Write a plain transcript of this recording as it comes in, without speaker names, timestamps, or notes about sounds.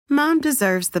Mom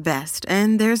deserves the best,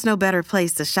 and there's no better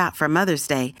place to shop for Mother's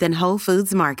Day than Whole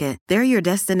Foods Market. They're your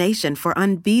destination for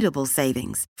unbeatable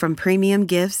savings, from premium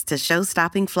gifts to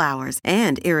show-stopping flowers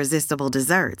and irresistible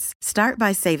desserts. Start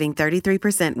by saving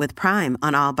 33% with Prime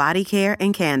on all body care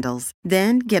and candles.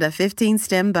 Then get a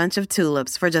 15-stem bunch of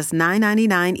tulips for just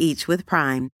 $9.99 each with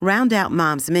Prime. Round out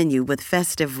Mom's menu with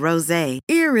festive rosé,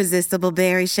 irresistible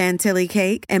berry chantilly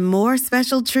cake, and more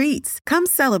special treats. Come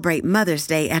celebrate Mother's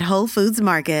Day at Whole Foods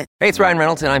Market. Hey, it's Ryan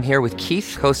Reynolds, and I'm here with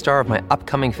Keith, co-star of my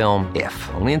upcoming film, If,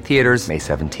 only in theaters May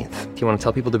 17th. Do you want to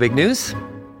tell people the big news?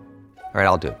 All right,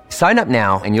 I'll do it. Sign up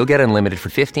now and you'll get unlimited for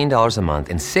 $15 a month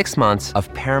and 6 months of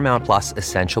Paramount Plus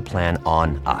Essential Plan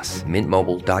on us.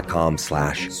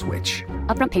 MintMobile.com/switch.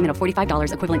 Upfront payment of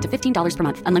 $45 equivalent to $15 per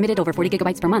month. Unlimited over 40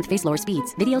 gigabytes per month. Face lower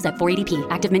speeds. Videos at 480p.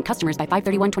 Active Mint customers by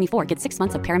 531.24 get 6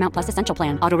 months of Paramount Plus Essential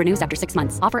Plan. Auto renews after 6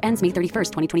 months. Offer ends May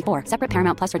 31st, 2024. Separate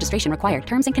Paramount Plus registration required.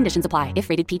 Terms and conditions apply if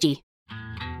rated PG.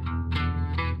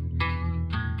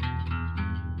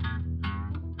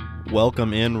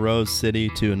 Welcome in Rose City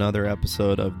to another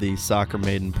episode of the Soccer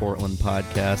Made in Portland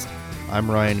podcast. I'm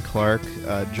Ryan Clark,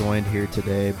 joined here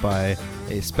today by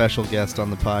a special guest on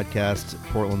the podcast,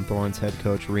 Portland Thorns head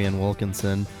coach Rian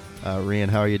Wilkinson. Rian,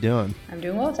 how are you doing? I'm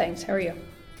doing well, thanks. How are you?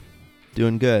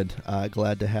 Doing good.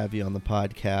 Glad to have you on the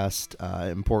podcast.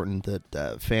 Important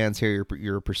that fans hear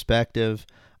your perspective,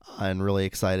 and really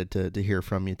excited to hear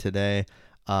from you today.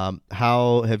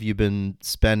 How have you been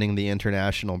spending the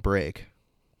international break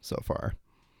so far?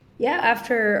 Yeah,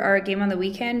 after our game on the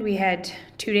weekend, we had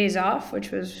 2 days off,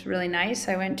 which was really nice.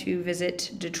 I went to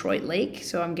visit Detroit Lake,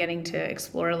 so I'm getting to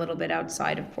explore a little bit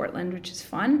outside of Portland, which is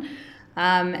fun.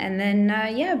 And then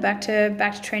back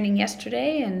to training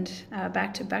yesterday, and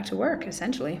back to work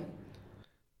essentially.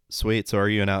 Sweet. So are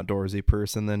you an outdoorsy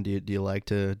person then? Do you like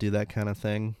to do that kind of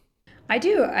thing? I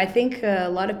do. I think a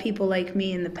lot of people like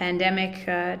me in the pandemic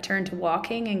turned to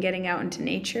walking and getting out into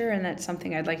nature, and that's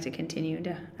something I'd like to continue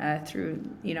to through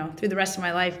the rest of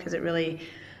my life, because it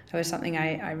was something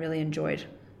I really enjoyed.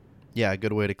 Yeah, a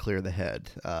good way to clear the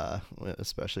head,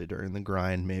 especially during the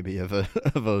grind maybe of a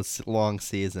long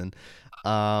season.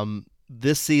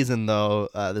 This season, though,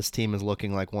 this team is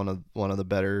looking like one of the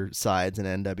better sides in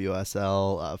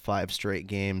NWSL. 5 straight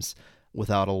games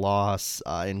without a loss,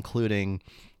 including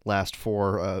last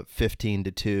 4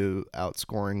 15-2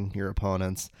 outscoring your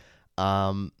opponents.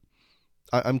 I'm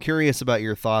curious about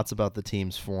your thoughts about the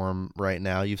team's form right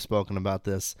now. You've spoken about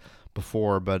this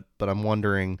before, but I'm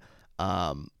wondering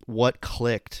what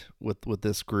clicked with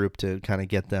this group to kind of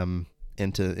get them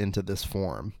into this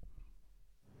form.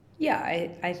 Yeah,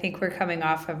 I think we're coming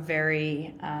off a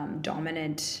very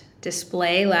dominant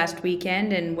display last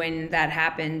weekend, and when that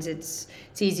happens, it's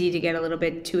easy to get a little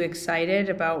bit too excited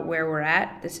about where we're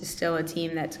at. This is still a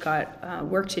team that's got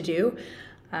work to do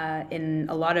in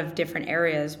a lot of different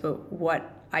areas, but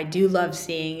what I do love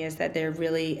seeing is that they're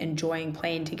really enjoying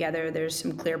playing together. There's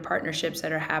some clear partnerships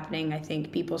that are happening. I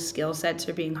think people's skill sets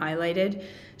are being highlighted.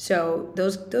 So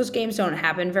those games don't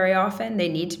happen very often. They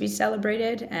need to be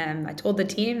celebrated. And I told the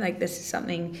team, this is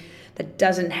something that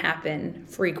doesn't happen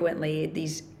frequently,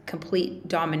 these complete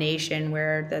domination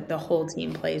where the whole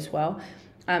team plays well.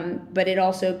 But it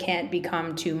also can't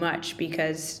become too much,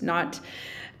 because not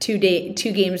two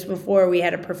games before we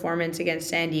had a performance against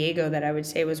San Diego that I would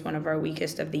say was one of our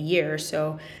weakest of the year.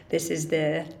 So this is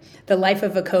the life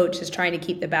of a coach, is trying to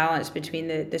keep the balance between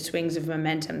the swings of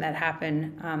momentum that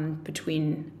happen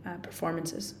between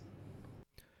performances.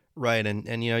 Right,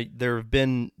 and there have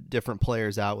been different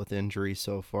players out with injury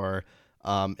so far,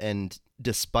 and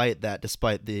despite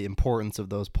the importance of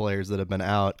those players that have been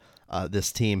out,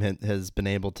 this team has been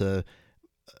able to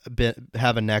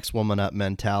have a next woman up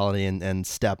mentality and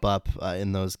step up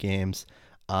in those games.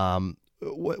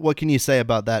 What can you say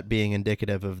about that being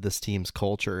indicative of this team's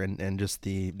culture and just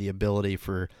the ability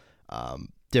for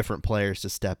different players to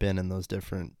step in those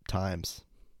different times?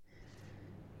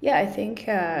 Yeah, I think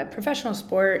professional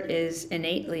sport is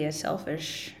innately a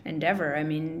selfish endeavor. I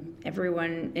mean,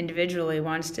 everyone individually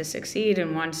wants to succeed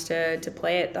and wants to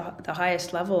play at the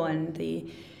highest level, and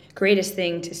the greatest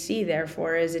thing to see,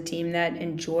 therefore, is a team that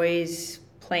enjoys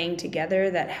playing together,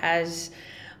 that has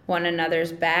one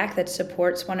another's back, that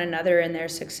supports one another in their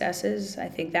successes. I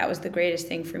think that was the greatest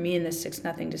thing for me in this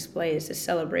 6-0 display, is the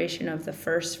celebration of the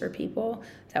firsts for people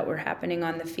that were happening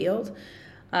on the field.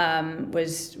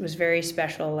 Was very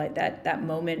special. Like that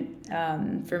moment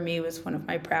for me was one of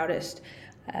my proudest.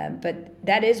 But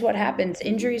that is what happens.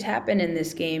 Injuries happen in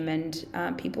this game, and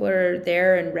people are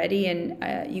there and ready,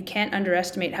 and you can't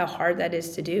underestimate how hard that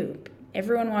is to do.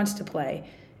 Everyone wants to play.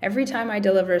 Every time I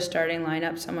deliver a starting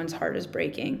lineup, someone's heart is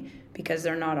breaking because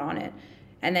they're not on it.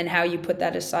 and then how you put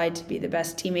that aside to be the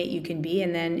best teammate you can be.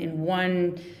 And then in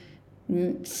 1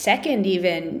 second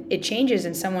even, it changes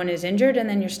and someone is injured, and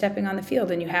then you're stepping on the field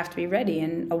and you have to be ready.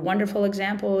 And a wonderful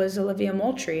example is Olivia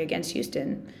Moultrie against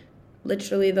Houston.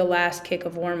 Literally the last kick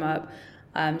of warm-up,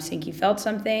 Sinky felt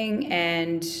something,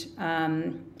 and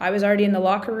I was already in the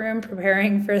locker room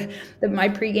preparing for my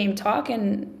pregame talk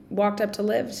and walked up to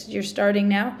Liv. You're starting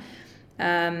now.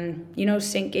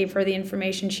 Sink gave her the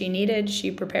information she needed.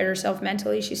 She prepared herself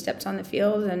mentally. She steps on the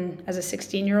field and as a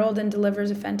 16-year-old and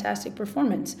delivers a fantastic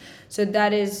performance. So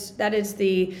that is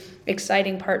the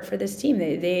exciting part for this team.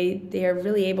 They are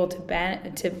really able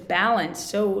to balance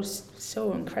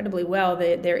so incredibly well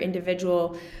their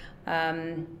individual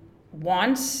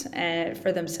wants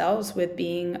for themselves with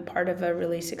being a part of a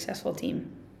really successful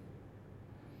team.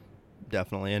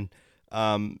 Definitely. And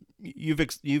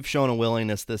you've shown a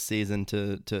willingness this season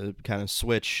to kind of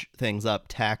switch things up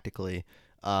tactically,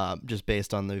 just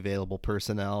based on the available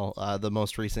personnel. The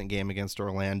most recent game against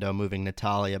Orlando, moving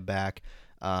Natalia back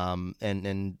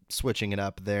and switching it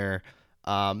up there.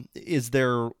 Is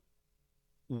there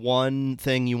one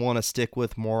thing you want to stick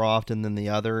with more often than the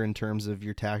other in terms of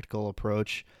your tactical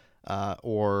approach,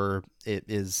 or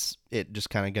is it just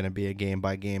kind of going to be a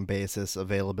game-by-game basis,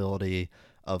 availability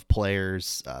of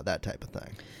players, that type of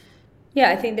thing? Yeah,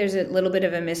 I think there's a little bit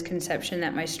of a misconception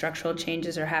that my structural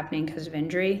changes are happening because of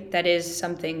injury. That is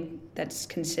something that's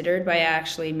considered, but I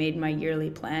actually made my yearly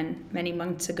plan many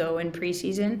months ago in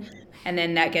preseason, and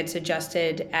then that gets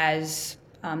adjusted as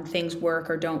things work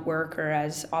or don't work, or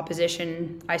as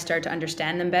opposition, I start to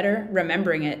understand them better.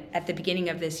 Remembering it, at the beginning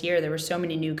of this year, there were so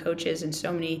many new coaches and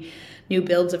so many new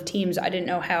builds of teams. I didn't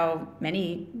know how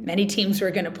many teams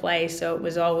were going to play, so it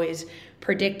was always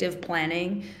predictive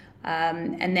planning.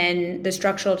 And then the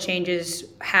structural changes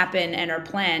happen and are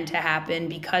planned to happen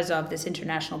because of this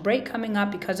international break coming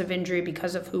up, because of injury,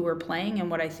 because of who we're playing and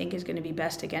what I think is going to be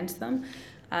best against them.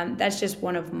 That's just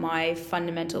one of my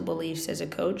fundamental beliefs as a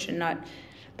coach, and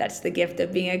that's the gift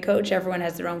of being a coach. Everyone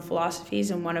has their own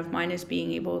philosophies, and one of mine is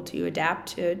being able to adapt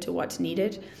to what's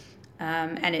needed.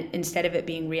 Instead of it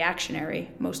being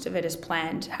reactionary, most of it is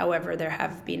planned. However, there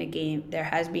has been a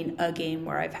game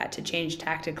where I've had to change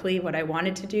tactically what I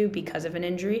wanted to do because of an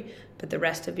injury, but the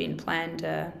rest have been planned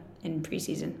in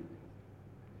preseason.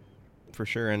 For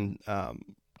sure. And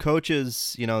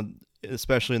coaches,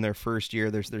 especially in their first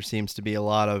year, there seems to be a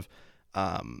lot of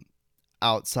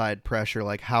outside pressure,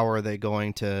 like how are they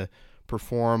going to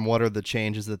perform? What are the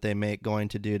changes that they make going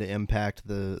to do to impact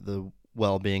the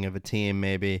well-being of a team,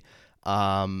 maybe?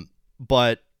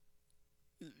 But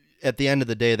at the end of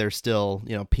the day, there's still,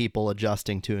 people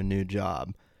adjusting to a new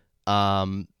job.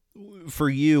 For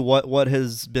you, what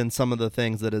has been some of the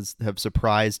things that have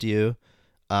surprised you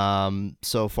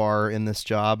so far in this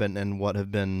job, and what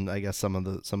have been, I guess, some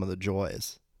of the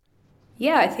joys?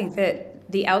 Yeah, I think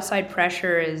that the outside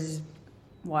pressure is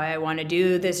why I want to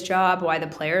do this job, why the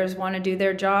players want to do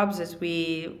their jobs,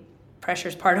 pressure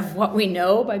is part of what we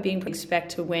know by being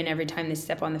expect to win every time they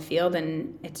step on the field.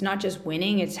 And it's not just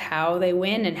winning, it's how they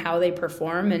win and how they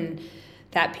perform. And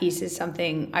that piece is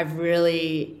something I've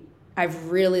really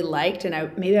liked.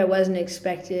 And maybe I wasn't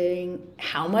expecting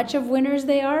how much of winners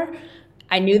they are.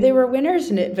 I knew they were winners,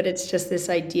 but it's just this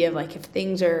idea of like, if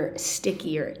things are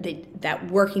sticky or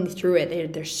that working through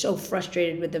it, they're so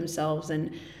frustrated with themselves.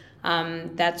 And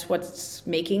that's what's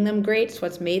making them great. It's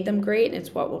what's made them great. And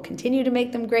it's what will continue to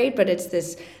make them great. But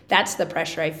that's the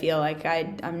pressure I feel like.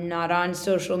 I'm not on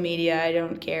social media. I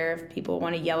don't care if people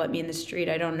want to yell at me in the street.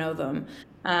 I don't know them.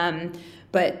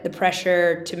 But the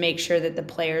pressure to make sure that the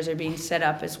players are being set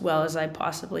up as well as I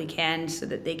possibly can so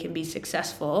that they can be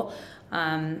successful.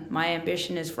 My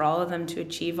ambition is for all of them to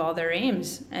achieve all their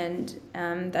aims, and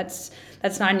that's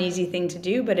not an easy thing to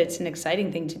do, but it's an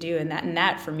exciting thing to do, and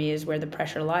that for me is where the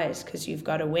pressure lies, because you've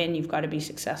got to win, you've got to be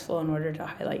successful in order to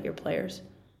highlight your players.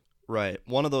 Right.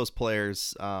 One of those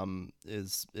players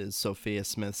is Sophia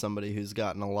Smith, somebody who's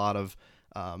gotten a lot of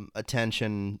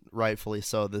attention, rightfully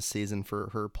so, this season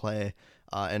for her play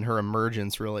and her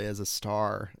emergence really as a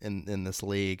star in this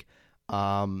league.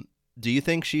 Do you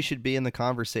think she should be in the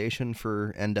conversation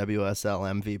for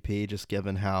NWSL MVP, just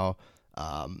given how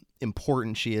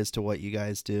important she is to what you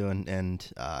guys do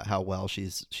and how well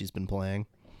she's been playing?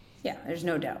 Yeah, there's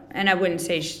no doubt. And I wouldn't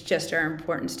say she's just her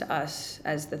importance to us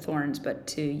as the Thorns, but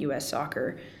to U.S.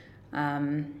 soccer.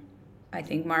 I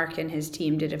think Mark and his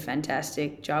team did a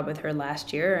fantastic job with her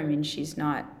last year. I mean,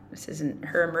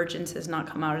 her emergence has not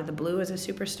come out of the blue as a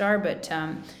superstar, but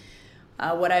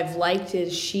what I've liked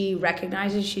is she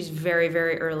recognizes she's very,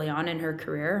 very early on in her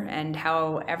career, and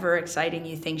however exciting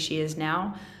you think she is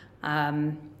now,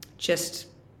 just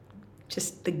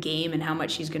just the game and how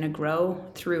much she's going to grow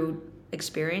through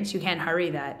experience. You can't hurry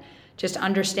that. Just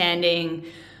understanding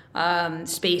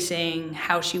spacing,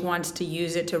 how she wants to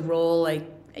use it to roll, like,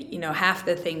 half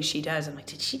the things she does, I'm like,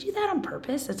 did she do that on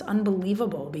purpose? That's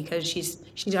unbelievable, because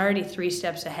she's already 3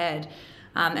 steps ahead.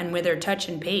 And with her touch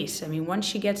and pace, I mean, once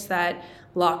she gets that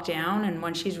locked down and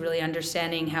once she's really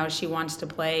understanding how she wants to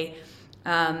play,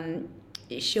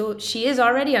 she is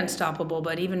already unstoppable,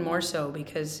 but even more so,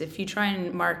 because if you try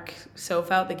and mark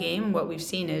Soph out the game, what we've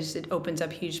seen is it opens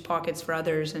up huge pockets for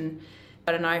others, and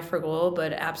got an eye for goal,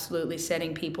 but absolutely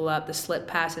setting people up, the slip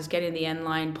passes, getting the end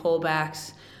line,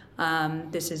 pullbacks.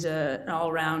 This is an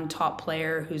all-round top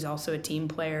player who's also a team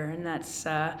player, and that's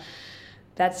a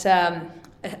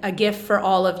gift for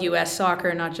all of U.S.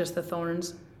 soccer, not just the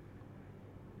Thorns.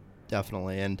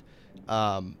 Definitely. And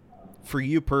for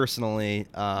you personally,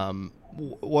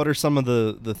 what are some of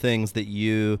the things that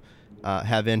you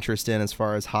have interest in as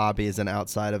far as hobbies and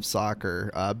outside of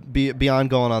soccer, beyond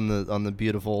going on the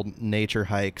beautiful nature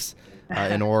hikes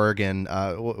in Oregon?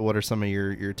 What are some of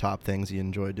your top things you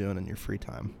enjoy doing in your free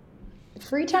time?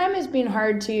 Free time has been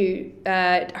hard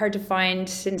to find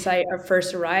since I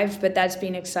first arrived, but that's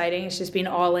been exciting. It's just been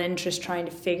all in, just trying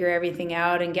to figure everything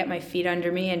out and get my feet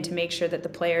under me, and to make sure that the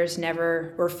players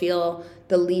never or feel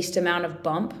the least amount of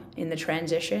bump in the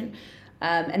transition.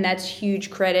 And that's huge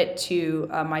credit to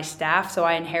my staff. So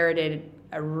I inherited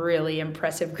a really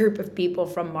impressive group of people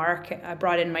from Mark. I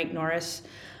brought in Mike Norris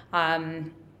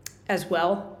as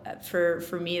well.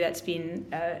 For me, that's been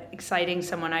exciting.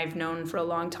 Someone I've known for a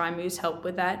long time who's helped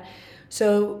with that.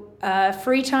 So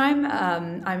free time,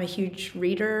 I'm a huge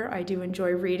reader. I do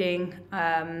enjoy reading.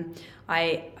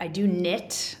 I do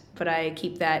knit, but I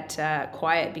keep that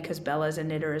quiet because Bella's a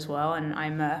knitter as well, and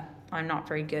I'm not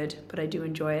very good, but I do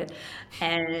enjoy it.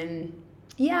 And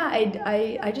yeah,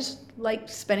 I just like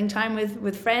spending time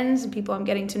with friends and people I'm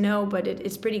getting to know, but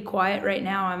it's pretty quiet right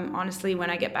now. I'm honestly, when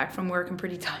I get back from work, I'm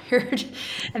pretty tired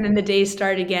and then the days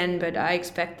start again, but I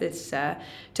expect this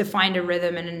to find a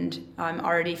rhythm, and I'm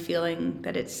already feeling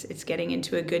that it's getting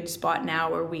into a good spot now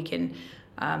where we can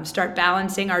start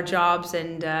balancing our jobs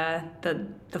and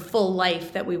the full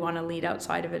life that we want to lead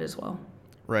outside of it as well.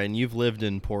 Right, and you've lived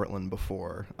in Portland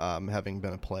before, having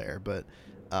been a player, but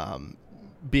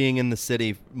being in the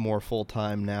city more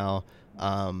full-time now,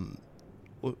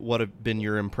 what have been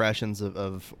your impressions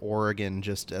of Oregon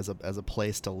just as a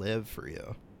place to live for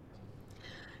you?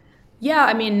 Yeah,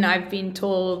 I mean, I've been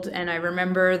told, and I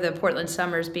remember the Portland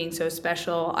summers being so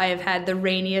special. I have had the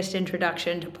rainiest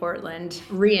introduction to Portland,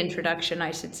 reintroduction,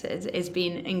 I should say. It's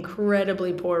been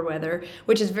incredibly poor weather,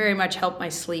 which has very much helped my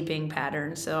sleeping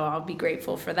pattern, so I'll be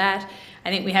grateful for that. I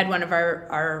think we had one of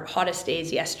our hottest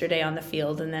days yesterday on the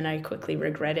field, and then I quickly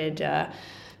regretted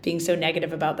being so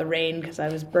negative about the rain because I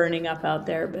was burning up out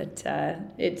there. But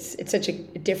it's such a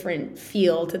different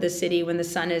feel to the city when the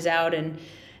sun is out and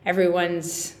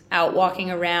everyone's out walking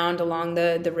around along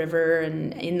the river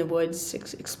and in the woods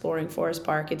exploring Forest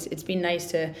Park. It's been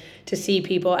nice to see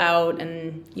people out,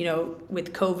 and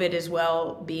with COVID as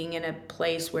well, being in a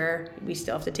place where we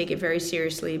still have to take it very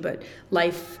seriously, but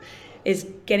life is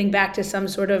getting back to some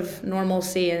sort of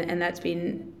normalcy, and that's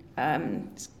been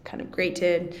it's kind of great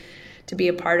to be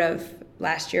a part of.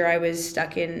 Last year I was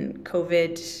stuck in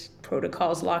COVID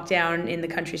protocols lockdown in the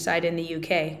countryside in the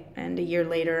UK, and a year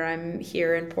later I'm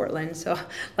here in Portland, so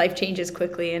life changes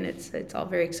quickly, and it's all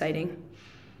very exciting.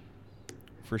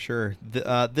 For sure.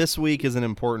 This week is an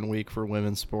important week for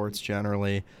women's sports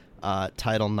generally.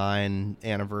 Title IX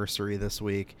anniversary this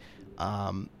week.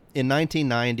 In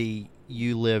 1990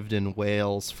 you lived in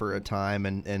Wales for a time,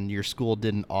 and your school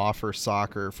didn't offer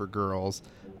soccer for girls.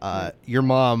 Your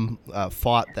mom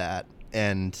fought that.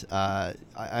 And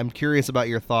I'm curious about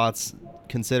your thoughts,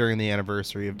 considering the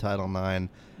anniversary of Title IX,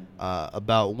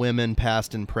 about women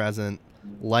past and present,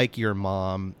 like your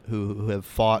mom, who have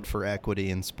fought for equity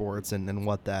in sports, and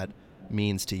what that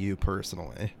means to you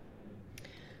personally.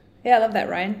 Yeah, I love that,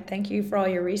 Ryan. Thank you for all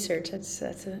your research. That's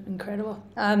incredible.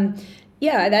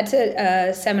 Yeah, that's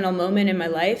a seminal moment in my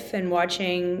life, and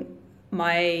watching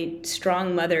my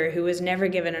strong mother, who was never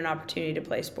given an opportunity to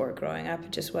play sport growing up, it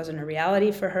just wasn't a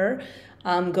reality for her,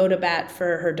 go to bat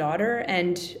for her daughter,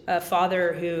 and a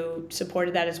father who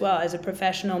supported that as well. As a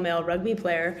professional male rugby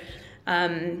player,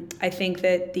 I think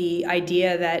that the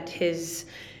idea that his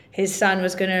son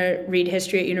was going to read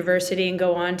history at university and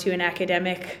go on to an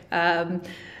academic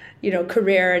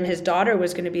career, and his daughter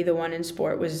was going to be the one in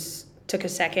sport took a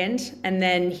second, and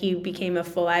then he became a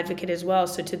full advocate as well.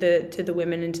 So to the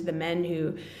women and to the men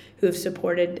who have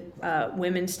supported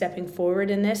women stepping forward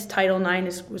in this, Title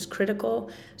IX was critical.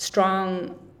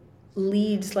 Strong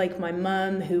leads like my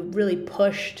mom, who really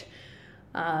pushed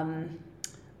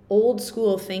old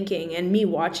school thinking, and me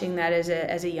watching that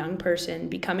as a young person,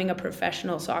 becoming a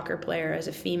professional soccer player as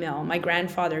a female. My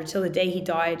grandfather, till the day he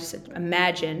died, said,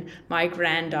 imagine my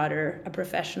granddaughter, a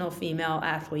professional female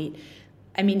athlete.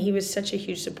 I mean, he was such a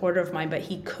huge supporter of mine, but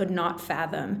he could not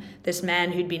fathom this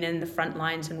man who'd been in the front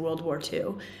lines in World War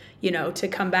II, to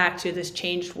come back to this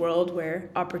changed world where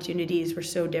opportunities were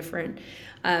so different.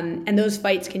 And those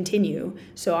fights continue.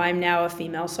 So I'm now a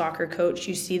female soccer coach.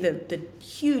 You see the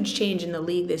huge change in the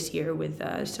league this year with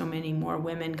so many more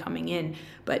women coming in.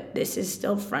 But this is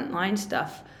still frontline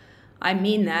stuff. I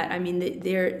mean that. I mean,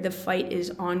 the fight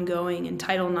is ongoing, and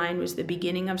Title IX was the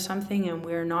beginning of something, and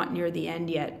we're not near the end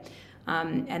yet.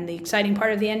 And the exciting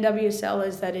part of the NWSL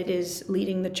is that it is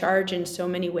leading the charge in so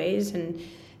many ways, and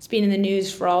it's been in the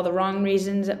news for all the wrong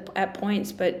reasons at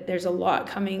points, but there's a lot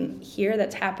coming here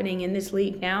that's happening in this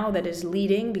league now that is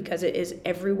leading, because it is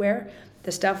everywhere.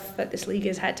 The stuff that this league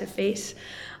has had to face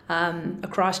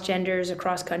across genders,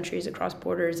 across countries, across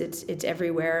borders, it's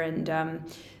everywhere, and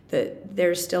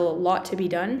there's still a lot to be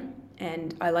done.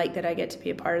 And I like that I get to be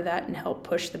a part of that and help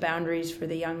push the boundaries for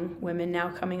the young women now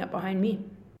coming up behind me.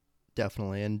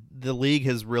 Definitely. And the league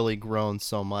has really grown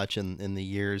so much in the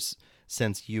years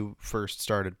since you first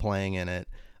started playing in it.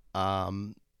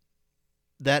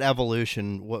 That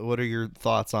evolution, what are your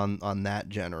thoughts on that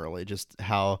generally? Just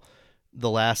how the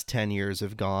last 10 years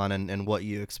have gone, and what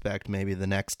you expect maybe the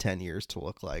next 10 years to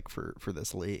look like for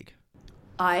this league?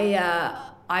 I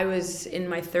was in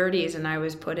my 30s, and I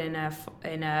was put in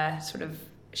a sort of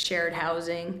shared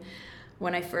housing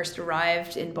when I first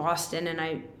arrived in Boston,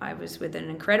 and I was with an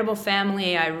incredible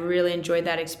family. I really enjoyed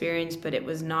that experience, but it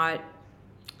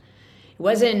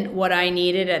wasn't what I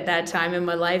needed at that time in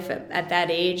my life. At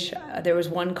that age, there was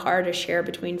one car to share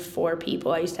between 4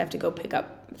 people. I used to have to go pick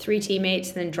up 3 teammates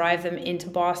and then drive them into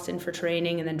Boston for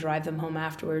training and then drive them home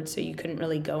afterwards. So you couldn't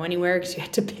really go anywhere because you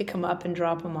had to pick them up and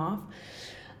drop them off.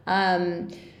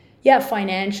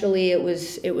 Financially it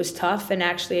was tough. And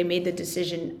actually I made the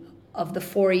decision, of the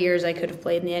 4 years I could have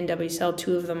played in the NWSL,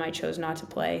 2 of them I chose not to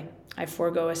play. I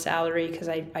forego a salary because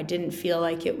I didn't feel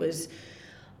like it was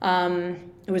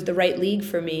the right league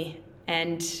for me.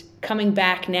 And coming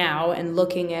back now and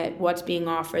looking at what's being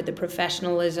offered, the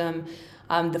professionalism,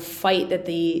 the fight that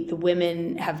the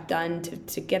women have done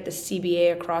to get the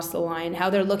CBA across the line, how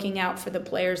they're looking out for the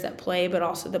players that play, but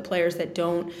also the players that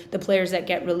don't, the players that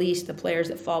get released, the players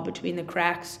that fall between the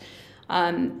cracks.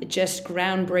 Just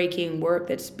groundbreaking work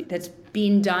that's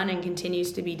being done and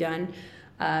continues to be done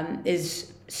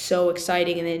is so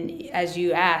exciting. And then, as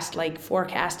you asked, like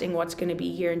forecasting what's going to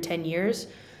be here in 10 years,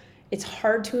 it's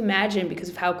hard to imagine because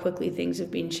of how quickly things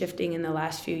have been shifting in the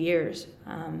last few years.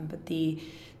 But the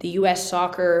U.S.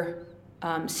 soccer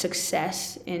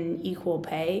success in equal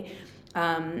pay,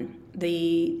 I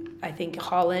think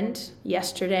Holland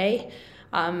yesterday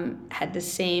had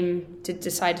decided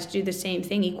to do the same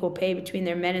thing, equal pay between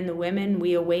their men and the women.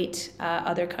 We await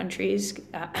other countries,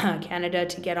 Canada,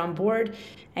 to get on board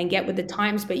and get with the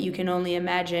times, but you can only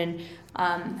imagine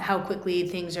how quickly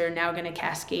things are now going to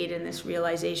cascade in this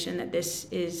realization that this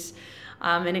is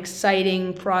an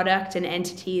exciting product and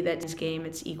entity that this game,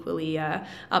 it's equally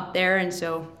up there. And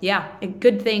so,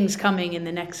 good things coming in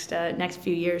the next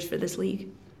few years for this league.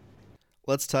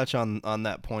 Let's touch on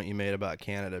that point you made about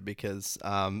Canada, because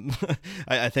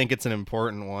I think it's an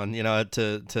important one,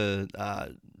 to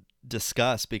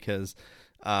discuss, because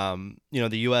the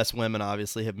U.S. women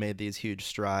obviously have made these huge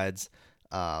strides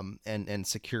and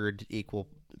secured equal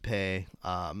pay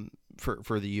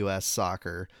for the U.S.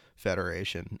 Soccer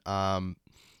Federation.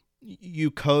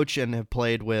 You coach and have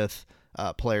played with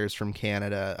players from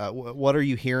Canada. What are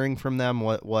you hearing from them?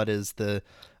 What is the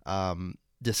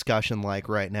discussion like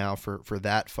right now for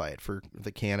that fight for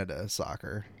the Canada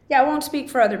soccer? Yeah, I won't speak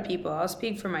for other people. I'll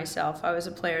speak for myself. I was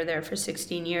a player there for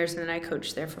 16 years, and then I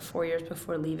coached there for 4 years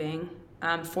before leaving.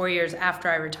 4 years after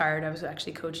I retired, I was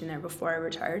actually coaching there before I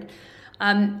retired.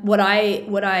 What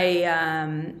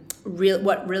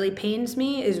really pains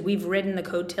me is we've ridden the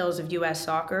coattails of U.S.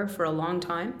 soccer for a long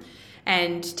time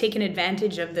and taken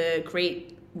advantage of the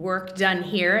great work done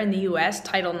here in the U.S.,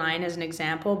 Title IX as an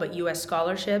example, but U.S.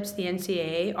 scholarships, the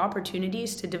NCAA,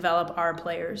 opportunities to develop our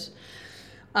players.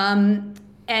 And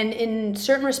in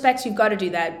certain respects, you've got to do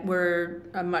that. We're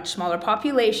a much smaller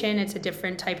population. It's a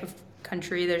different type of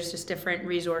country. There's just different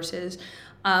resources.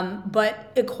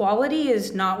 But equality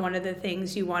is not one of the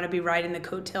things you want to be riding the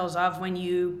coattails of when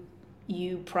you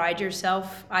pride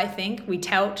yourself, I think. We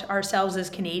tout ourselves as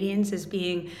Canadians as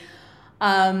being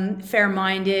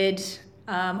fair-minded,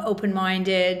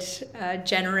 open-minded,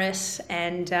 generous,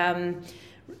 and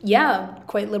Yeah,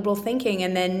 quite liberal thinking.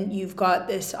 And then you've got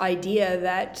this idea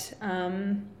that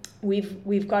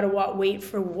we've got to wait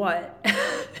for what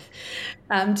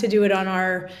to do it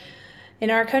in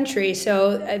our country.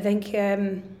 So I think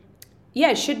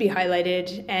it should be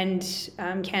highlighted,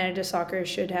 and Canada Soccer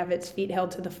should have its feet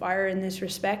held to the fire in this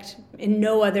respect. In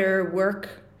no other work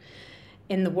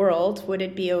in the world would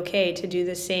it be okay to do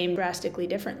the same drastically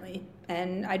differently.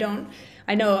 And I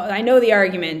know the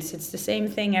arguments. It's the same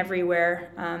thing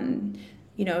everywhere.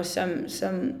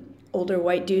 Some older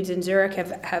white dudes in Zurich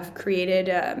have created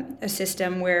a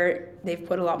system where they've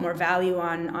put a lot more value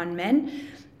on men.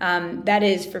 That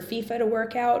is for FIFA to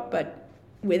work out, but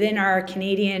within our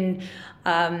Canadian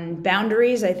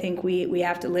boundaries, I think we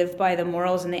have to live by the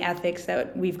morals and the ethics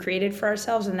that we've created for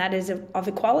ourselves, and that is of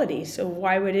equality. So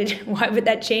why would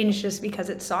that change just because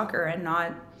it's soccer and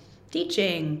not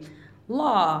teaching,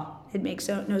 law? It makes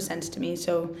no sense to me.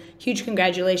 So huge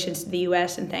congratulations to the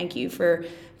U.S. and thank you for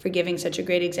giving such a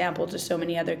great example to so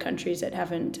many other countries that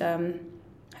haven't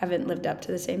lived up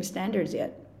to the same standards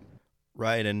yet.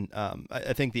 Right, and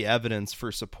I think the evidence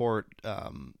for support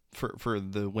for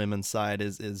the women's side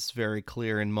is very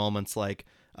clear in moments like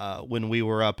when we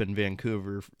were up in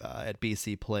Vancouver at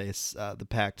BC Place, the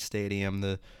packed stadium,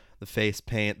 the face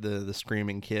paint, the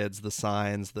screaming kids, the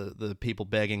signs, the people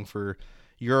begging for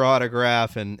your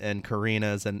autograph and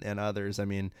Karina's and others. I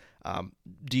mean,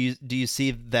 do you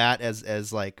see that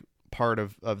as like part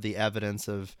of the evidence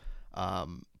of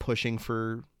pushing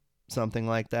for something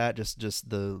like that, just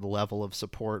the level of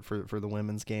support for the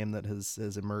women's game that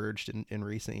has emerged in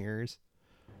recent years?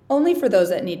 Only for those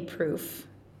that need proof,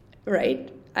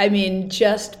 right? I mean,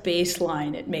 just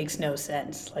baseline, it makes no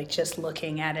sense. Like just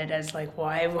looking at it as like,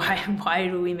 why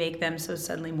do we make them so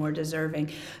suddenly more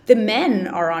deserving? The men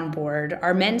are on board.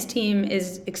 Our men's team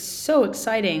is so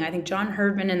exciting. I think John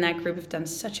Herdman and that group have done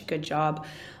such a good job.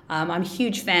 I'm a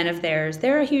huge fan of theirs.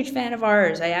 They're a huge fan of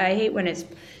ours. I hate when it's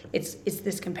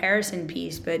this comparison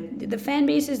piece, but the fan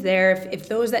base is there. If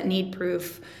those that need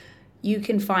proof, you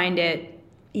can find it.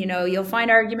 You'll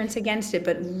find arguments against it,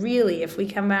 but really, if we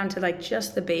come down to like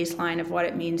just the baseline of what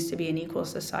it means to be an equal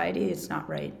society, it's not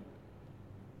right.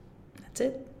 That's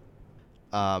it.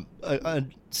 A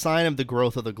sign of the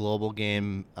growth of the global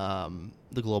game,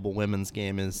 the global women's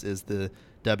game, is the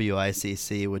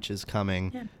WICC, which is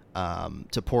coming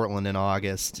to Portland in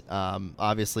August.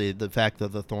 Obviously, the fact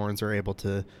that the Thorns are able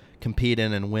to compete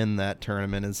in and win that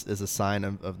tournament is a sign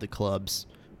of the club's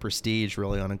prestige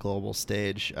really on a global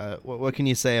stage. What can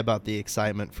you say about the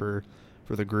excitement for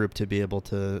the group to be able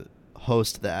to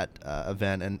host that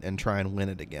event and try and win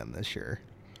it again this year?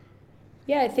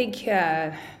 Yeah, I think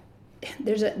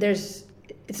there's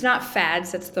it's not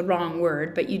fads, that's the wrong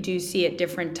word, but you do see at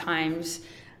different times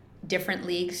different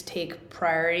leagues take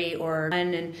priority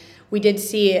and we did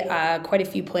see quite a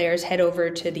few players head over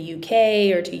to the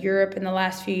UK or to Europe in the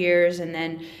last few years, and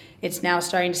then it's now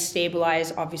starting to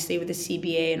stabilize, obviously, with the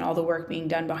CBA and all the work being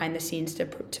done behind the scenes to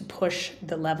push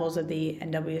the levels of the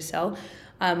NWSL.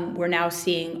 We're now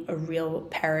seeing a real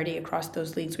parity across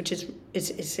those leagues, which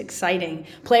is exciting.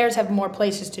 Players have more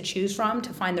places to choose from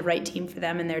to find the right team for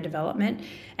them in their development.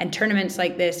 And tournaments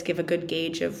like this give a good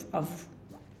gauge of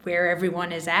where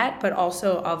everyone is at, but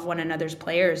also of one another's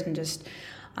players and just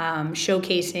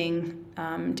showcasing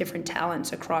different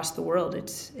talents across the world.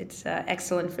 It's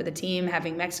excellent for the team,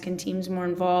 having Mexican teams more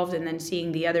involved, and then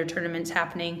seeing the other tournaments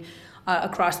happening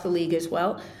across the league as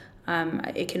well.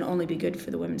 It can only be good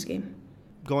for the women's game.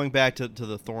 Going back to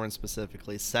the Thorns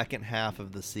specifically, second half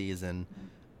of the season,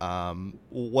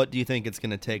 what do you think it's going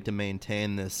to take to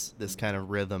maintain this kind of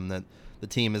rhythm that the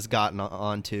team has gotten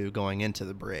onto going into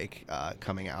the break,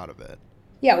 coming out of it?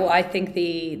 Yeah, well, I think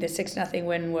the 6-0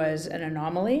 win was an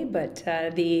anomaly, but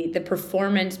the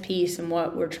performance piece and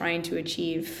what we're trying to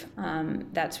achieve,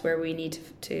 that's where we need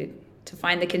to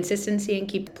find the consistency and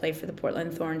keep the play for the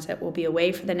Portland Thorns that will be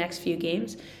away for the next few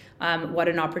games. What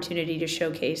an opportunity to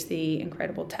showcase the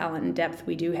incredible talent and depth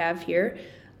we do have here.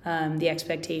 The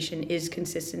expectation is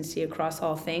consistency across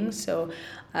all things. So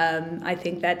I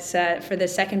think that's for the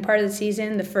second part of the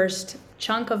season. The first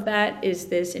chunk of that is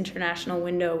this international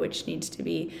window, which needs to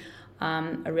be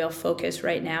a real focus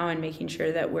right now, and making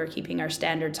sure that we're keeping our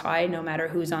standards high no matter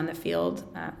who's on the field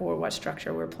or what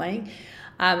structure we're playing.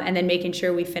 And then making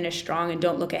sure we finish strong and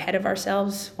don't look ahead of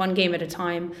ourselves, one game at a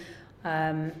time.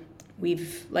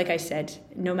 Like I said,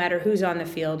 no matter who's on the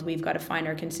field, we've got to find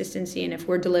our consistency. And if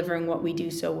we're delivering what we do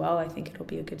so well, I think it'll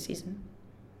be a good season.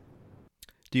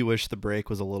 Do you wish the break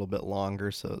was a little bit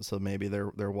longer so maybe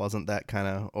there wasn't that kind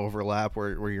of overlap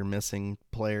where you're missing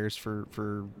players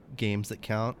for games that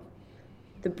count?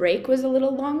 The break was a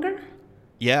little longer?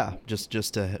 Yeah, just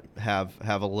to have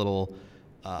a little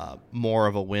more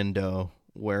of a window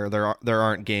where there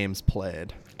aren't games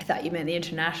played. I thought you meant the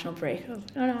international break. Oh,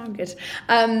 no, I'm good.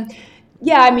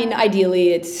 Yeah, I mean,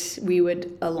 ideally, we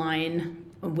would align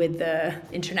with the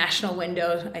international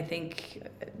window. I think,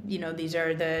 these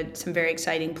are some very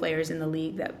exciting players in the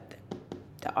league that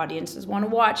the audiences want to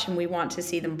watch, and we want to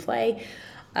see them play.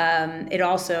 It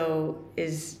also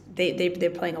is they're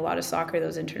playing a lot of soccer,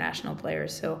 those international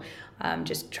players. So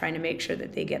just trying to make sure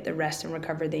that they get the rest and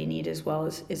recover they need as well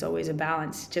is always a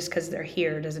balance. Just because they're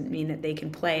here doesn't mean that they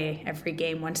can play every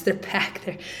game once they're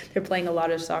back. They're playing a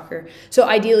lot of soccer. So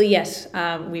ideally, yes,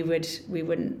 we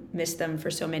wouldn't miss them for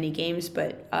so many games.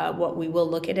 But what we will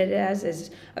look at it as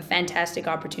is a fantastic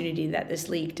opportunity that this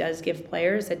league does give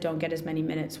players that don't get as many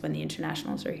minutes when the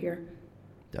internationals are here.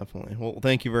 Definitely. Well,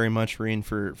 thank you very much, Reen,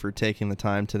 for taking the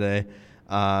time today.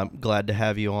 Glad to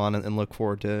have you on, and look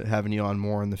forward to having you on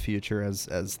more in the future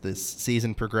as this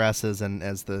season progresses and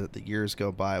as the years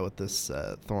go by with this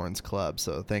Thorns club.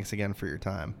 So thanks again for your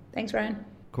time. Thanks, Ryan.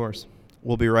 Of course.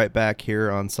 We'll be right back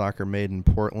here on Soccer Made in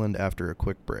Portland after a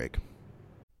quick break.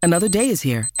 Another day is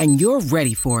here, and you're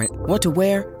ready for it. What to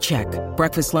wear? Check.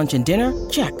 Breakfast, lunch, and dinner?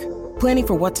 Check. Planning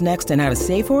for what's next and how to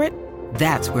save for it?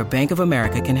 That's where Bank of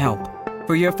America can help.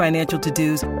 For your financial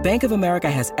to-dos, Bank of America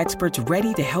has experts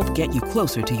ready to help get you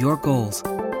closer to your goals.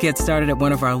 Get started at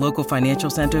one of our local financial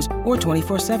centers or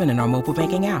 24/7 in our mobile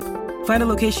banking app. Find a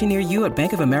location near you at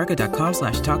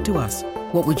bankofamerica.com/talktous.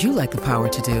 What would you like the power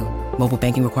to do? Mobile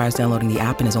banking requires downloading the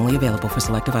app and is only available for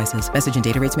select devices. Message and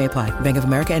data rates may apply. Bank of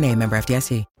America N.A., member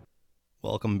FDIC.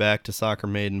 Welcome back to Soccer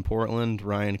Made in Portland.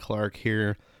 Ryan Clark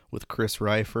here with Chris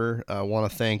Reifer. I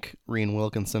want to thank Reen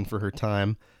Wilkinson for her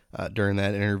time during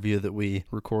that interview that we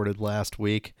recorded last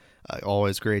week.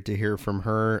 Always great to hear from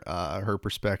her. Her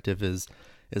perspective is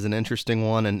an interesting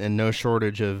one, and no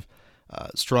shortage of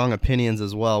strong opinions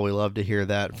as well. We love to hear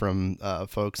that from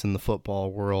folks in the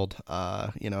football world.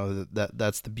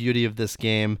 That's the beauty of this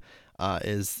game,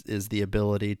 is the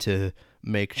ability to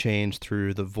make change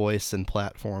through the voice and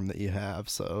platform that you have.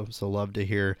 So love to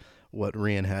hear what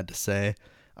Reen had to say.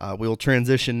 We will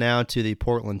transition now to the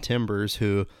Portland Timbers,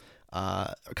 who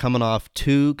are coming off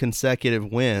 2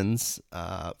 consecutive wins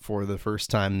for the first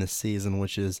time this season,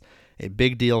 which is a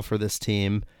big deal for this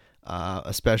team,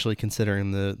 especially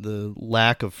considering the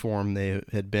lack of form they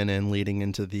had been in leading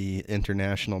into the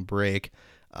international break.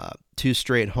 2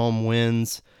 straight home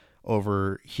wins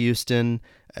over Houston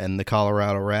and the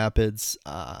Colorado Rapids.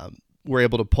 Were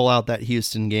able to pull out that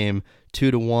Houston game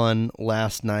 2-1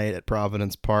 last night at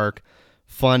Providence Park.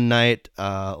 Fun night,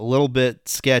 a little bit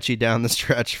sketchy down the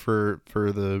stretch for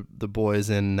the boys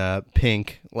in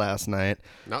pink last night.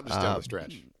 Not just down the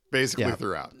stretch, basically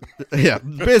throughout. Yeah,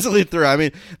 basically throughout. I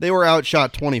mean, they were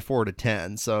outshot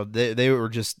 24-10, so they were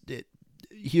just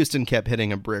Houston kept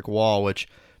hitting a brick wall, which,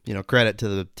 credit to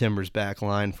the Timbers back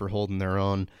line for holding their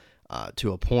own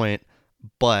to a point,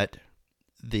 but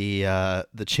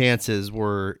the chances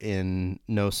were in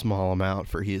no small amount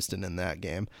for Houston in that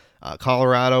game.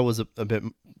 Colorado was a bit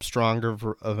stronger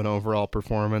of an overall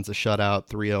performance, a shutout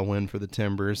 3-0 win for the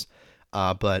Timbers,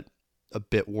 but a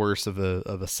bit worse of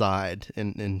a side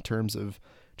in terms of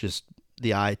just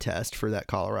the eye test for that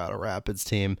Colorado Rapids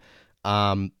team.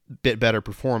 Bit better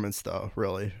performance, though,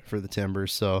 really, for the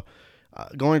Timbers. So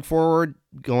going forward,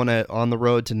 on the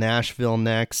road to Nashville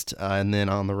next, and then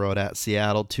on the road at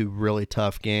Seattle, 2 really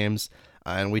tough games.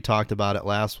 And we talked about it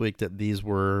last week that these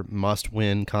were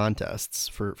must-win contests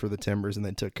for the Timbers, and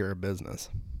they took care of business.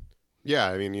 Yeah,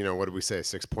 I mean, what did we say?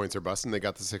 6 points are busting. They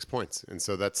got the 6 points, and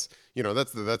so that's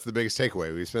the biggest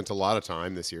takeaway. We spent a lot of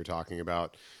time this year talking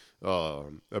about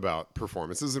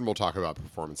performances, and we'll talk about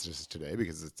performances today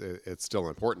because it's still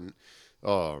important.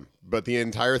 But the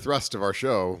entire thrust of our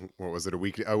show, what was it, a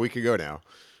week ago now,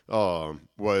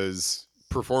 was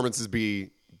performances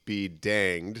be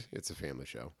danged. It's a family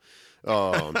show.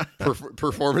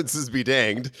 Performances be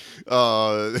danged.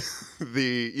 They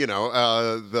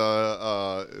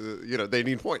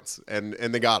need points, and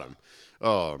they got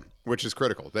them, which is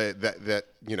critical. That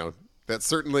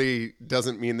certainly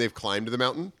doesn't mean they've climbed the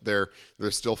mountain. They're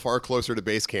still far closer to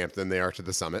base camp than they are to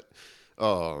the summit,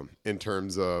 in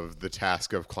terms of the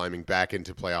task of climbing back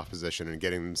into playoff position and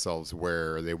getting themselves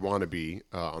where they want to be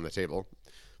on the table.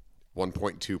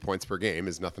 1.2 points per game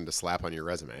is nothing to slap on your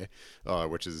resume,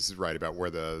 which is right about where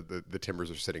the Timbers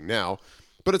are sitting now.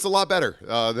 But it's a lot better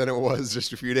than it was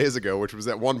just a few days ago, which was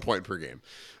at 1 point per game.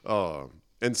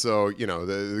 And so,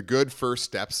 the good first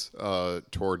steps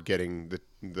toward getting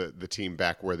the team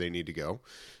back where they need to go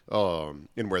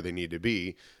and where they need to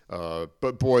be.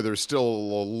 But boy, there's still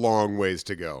a long ways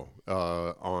to go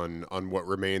on what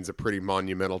remains a pretty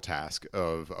monumental task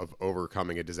of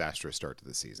overcoming a disastrous start to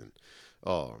the season.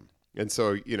 And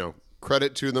so,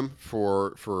 credit to them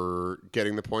for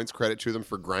getting the points. Credit to them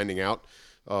for grinding out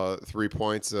 3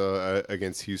 points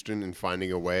against Houston and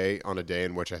finding a way on a day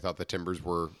in which I thought the Timbers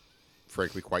were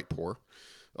frankly quite poor,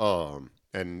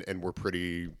 and were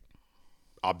pretty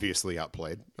obviously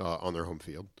outplayed on their home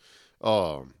field,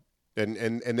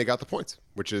 and they got the points,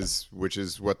 which is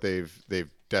what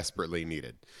they've desperately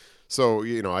needed. So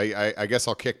I guess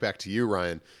I'll kick back to you,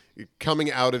 Ryan. Coming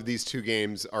out of these two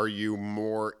games, are you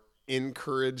more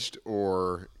encouraged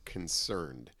or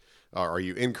concerned? Are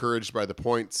you encouraged by the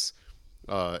points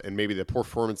and maybe the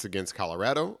performance against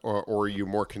Colorado, or are you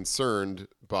more concerned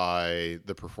by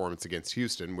the performance against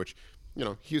Houston, which,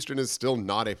 Houston is still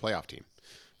not a playoff team.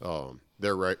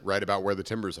 They're right about where the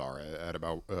Timbers are at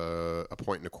about a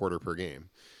point and a quarter per game.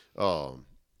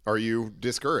 Are you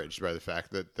discouraged by the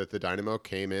fact that the Dynamo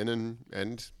came in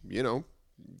and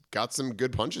got some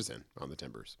good punches in on the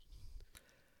Timbers?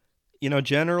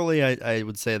 Generally, I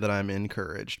would say that I'm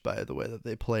encouraged by the way that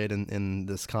they played in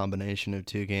this combination of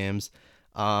two games.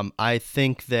 I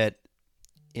think that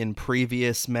in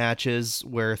previous matches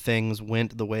where things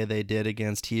went the way they did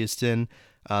against Houston,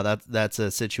 that's a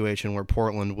situation where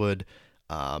Portland would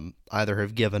either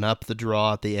have given up the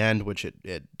draw at the end, which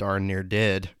it darn near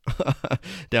did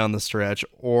down the stretch,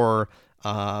 or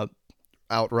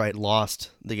outright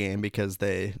lost the game because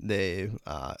they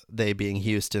being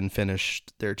Houston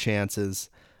finished their chances.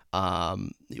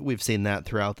 We've seen that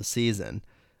throughout the season.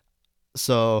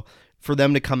 So for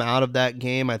them to come out of that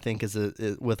game, I think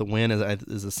with a win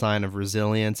is a sign of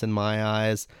resilience in my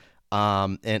eyes,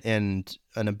 and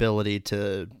an ability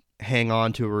to hang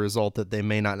on to a result that they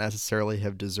may not necessarily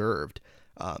have deserved.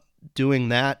 Doing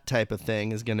that type of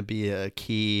thing is going to be a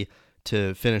key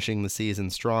to finishing the season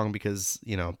strong because,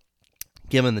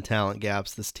 given the talent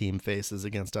gaps this team faces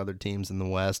against other teams in the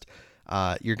West,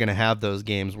 you're going to have those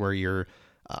games where you're,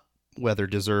 whether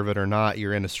deserve it or not,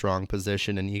 you're in a strong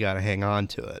position and you got to hang on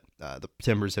to it. The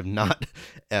Timbers have not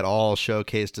at all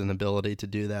showcased an ability to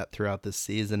do that throughout this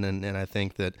season, and I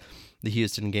think that the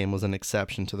Houston game was an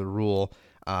exception to the rule.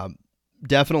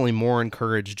 Definitely more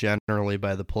encouraged generally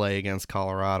by the play against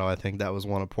Colorado. I think that was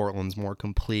one of Portland's more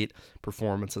complete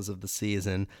performances of the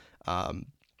season.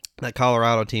 That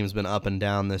Colorado team's been up and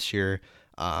down this year,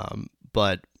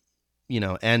 but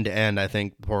end to end, I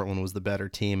think Portland was the better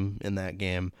team in that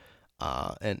game,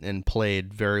 and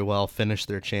played very well, finished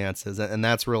their chances, and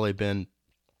that's really been,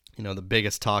 the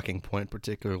biggest talking point,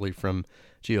 particularly from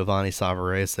Giovanni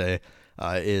Savarese,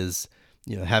 is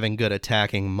having good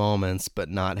attacking moments, but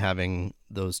not having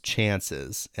those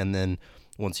chances. And then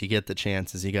once you get the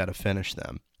chances, you got to finish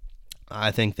them. I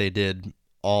think they did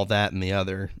all that and the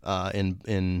other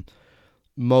in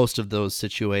most of those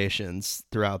situations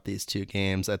throughout these two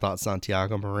games. I thought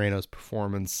Santiago Moreno's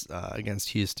performance against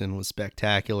Houston was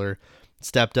spectacular.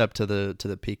 Stepped up to the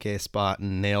PK spot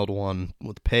and nailed one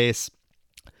with pace.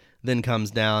 Then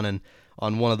comes down and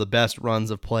on one of the best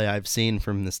runs of play I've seen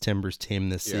from this Timbers team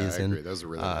this season. I agree. That was a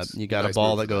really nice, you got nice a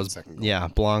ball move that goes,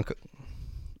 Blanco.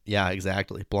 Yeah,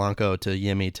 exactly. Blanco to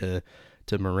Yimi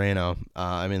to Moreno.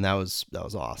 That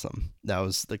was awesome. That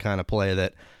was the kind of play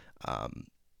that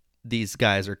these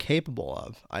guys are capable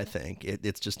of. I think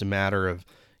it's just a matter of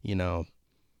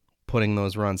putting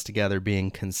those runs together, being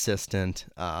consistent,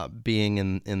 being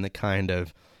in the kind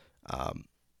of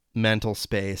mental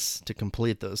space to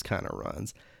complete those kind of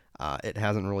runs. It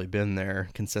hasn't really been there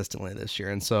consistently this year.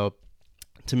 And so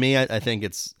to me, I think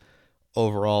it's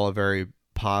overall a very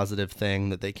positive thing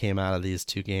that they came out of these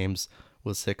two games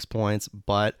with 6 points.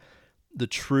 But the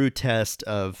true test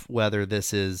of whether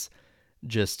this is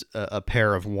just a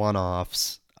pair of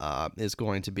one-offs is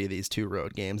going to be these two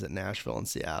road games at Nashville and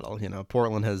Seattle.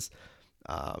 Portland has,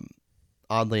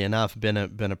 oddly enough, been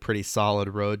a pretty solid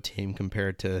road team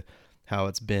compared to how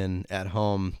it's been at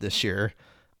home this year.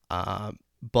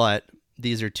 But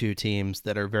these are two teams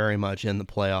that are very much in the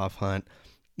playoff hunt,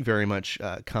 very much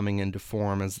coming into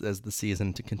form as the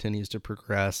season continues to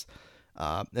progress.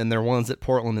 And they're ones that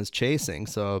Portland is chasing.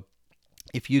 So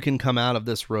if you can come out of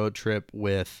this road trip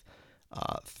with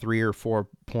 3 or 4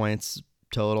 points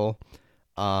total,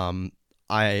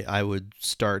 I would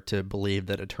start to believe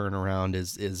that a turnaround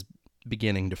is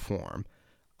beginning to form.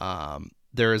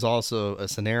 There is also a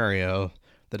scenario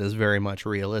that is very much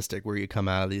realistic where you come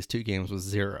out of these two games with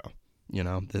 0.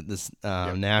 This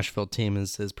Nashville team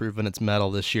has proven its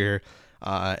mettle this year,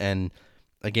 and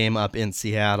a game up in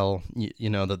Seattle. You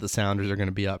know that the Sounders are going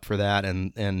to be up for that,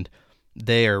 and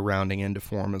they are rounding into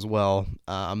form as well.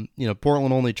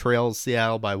 Portland only trails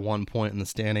Seattle by 1 point in the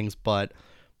standings, but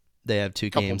they have two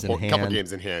games in hand. Couple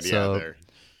games in hand,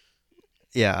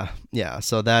 yeah.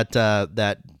 So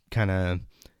that kind of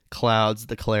clouds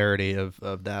the clarity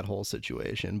of that whole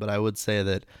situation. But I would say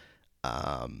that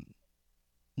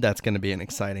that's going to be an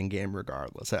exciting game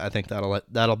regardless. I think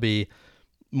that'll be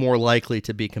more likely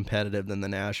to be competitive than the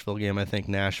Nashville game. I think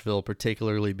Nashville,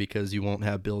 particularly because you won't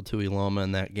have Bill Tuiloma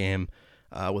in that game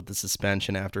with the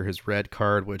suspension after his red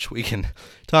card, which we can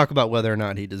talk about whether or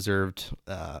not he deserved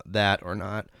that or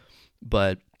not.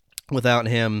 But without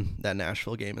him, that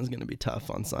Nashville game is going to be tough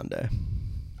on Sunday.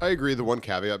 I agree. The one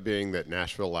caveat being that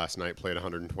Nashville last night played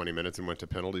 120 minutes and went to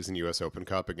penalties in U.S. Open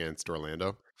Cup against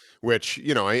Orlando, which,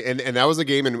 and that was a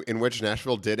game in which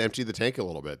Nashville did empty the tank a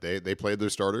little bit. They played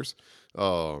their starters.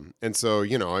 And so,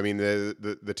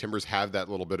 the Timbers have that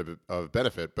little bit of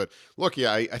benefit. But look,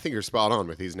 I think you're spot on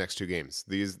with these next two games.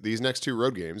 These next two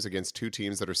road games against two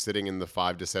teams that are sitting in the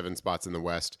 5 to 7 spots in the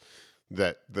West,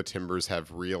 that the Timbers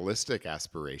have realistic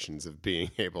aspirations of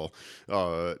being able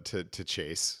to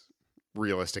chase.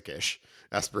 Realistic-ish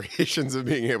aspirations of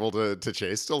being able to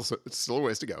chase. Still a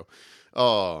ways to go.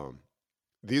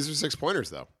 These are 6-pointers,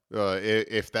 though,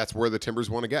 if that's where the Timbers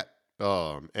want to get.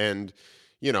 I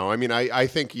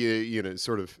think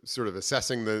sort of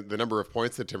assessing the number of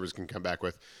points that Timbers can come back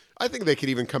with. I think they could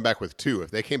even come back with 2.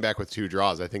 If they came back with 2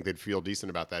 draws, I think they'd feel decent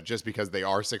about that, just because they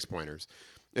are 6-pointers.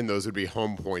 And those would be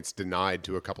home points denied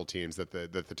to a couple teams that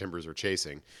the Timbers are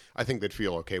chasing. I think they'd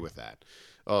feel okay with that.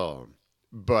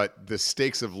 But the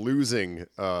stakes of losing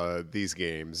these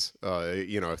games,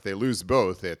 if they lose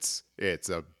both, it's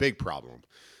a big problem.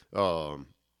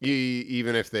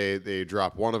 Even if they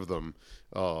drop one of them,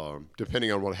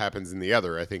 depending on what happens in the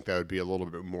other, I think that would be a little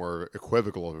bit more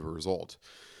equivocal of a result.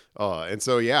 And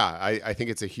so, I think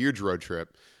it's a huge road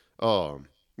trip.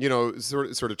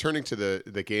 Sort of turning to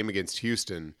the game against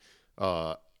Houston,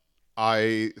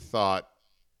 I thought,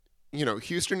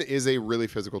 Houston is a really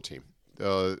physical team.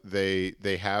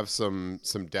 They have some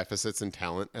deficits in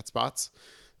talent at spots,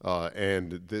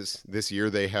 and this year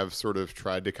they have sort of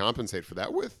tried to compensate for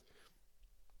that with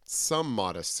some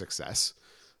modest success,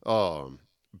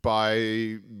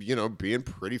 by being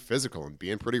pretty physical and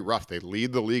being pretty rough. They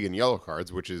lead the league in yellow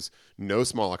cards, which is no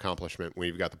small accomplishment when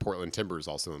you've got the Portland Timbers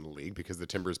also in the league, because the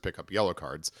Timbers pick up yellow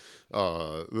cards.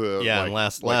 And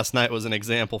last night was an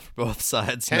example for both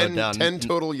sides. 10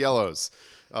 total yellows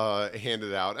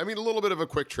handed out. I mean, a little bit of a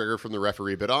quick trigger from the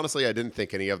referee, but honestly, I didn't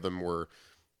think any of them were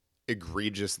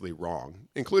egregiously wrong,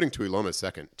 including Tuiloma's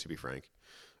second, to be frank.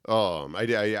 I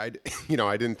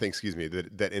didn't think,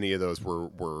 that any of those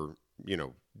were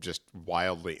just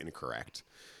wildly incorrect.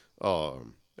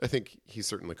 I think he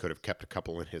certainly could have kept a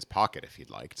couple in his pocket if he'd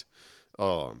liked.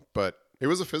 But it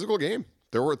was a physical game.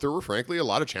 There were frankly a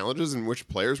lot of challenges in which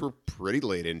players were pretty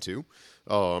laid into.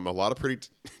 A lot of pretty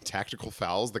tactical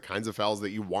fouls, the kinds of fouls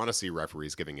that you want to see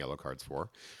referees giving yellow cards for.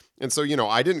 And so,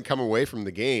 I didn't come away from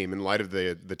the game in light of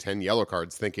the 10 yellow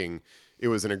cards thinking it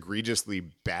was an egregiously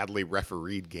badly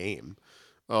refereed game.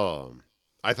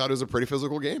 I thought it was a pretty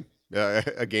physical game,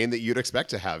 a game that you'd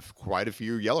expect to have quite a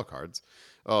few yellow cards.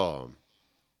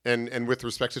 And with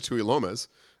respect to Tuiloma's,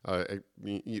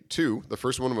 2, the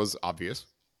first one was obvious,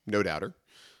 no doubter.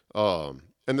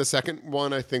 And the second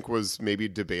one I think was maybe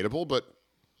debatable, but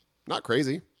not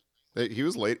crazy. He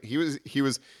was late.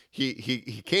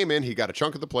 He came in, he got a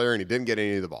chunk of the player, and he didn't get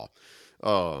any of the ball.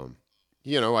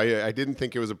 I didn't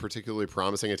think it was a particularly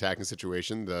promising attacking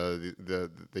situation.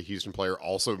 The Houston player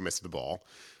also missed the ball.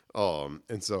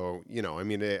 And so,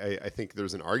 I think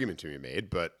there's an argument to be made,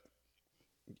 but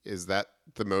is that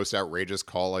the most outrageous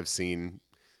call I've seen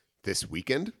this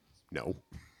weekend? No,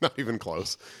 not even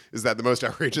close. Is that the most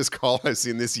outrageous call I've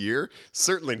seen this year?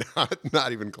 Certainly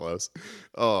not even close.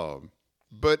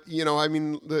 But the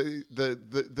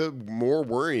more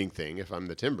worrying thing, if I'm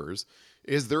the Timbers,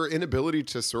 is their inability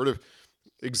to sort of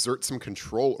exert some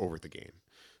control over the game.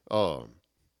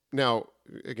 Now,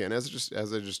 again, as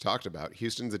I just talked about,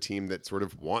 Houston's a team that sort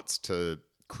of wants to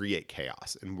create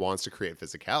chaos and wants to create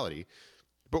physicality,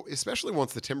 but especially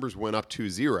once the Timbers went up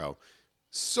 2-0,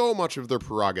 so much of their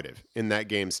prerogative in that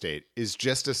game state is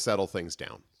just to settle things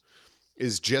down,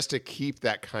 is just to keep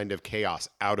that kind of chaos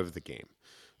out of the game.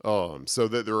 So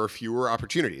that there are fewer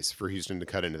opportunities for Houston to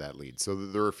cut into that lead. So that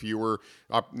there are fewer,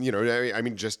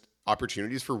 just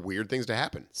opportunities for weird things to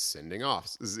happen, sending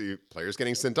off, players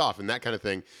getting sent off, and that kind of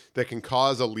thing that can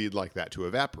cause a lead like that to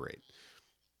evaporate.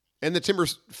 And the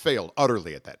Timbers failed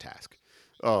utterly at that task.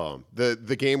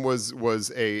 The game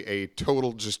was a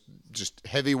total just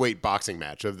heavyweight boxing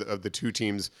match of the two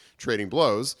teams trading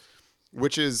blows,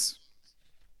 which is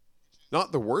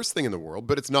not the worst thing in the world,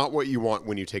 but it's not what you want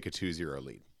when you take a 2-0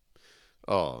 lead.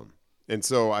 And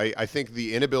so I think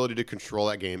the inability to control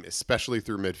that game, especially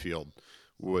through midfield,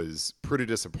 was pretty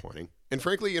disappointing. And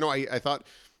frankly, I thought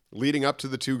leading up to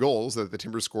the 2 goals that the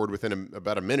Timbers scored within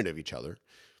about a minute of each other,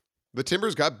 the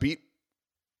Timbers got beat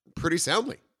pretty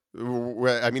soundly.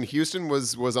 I mean, Houston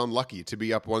was unlucky to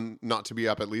be up not to be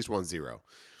up at least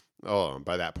 1-0.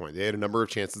 By that point, they had a number of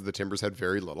chances. The Timbers had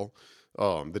very little.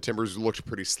 The Timbers looked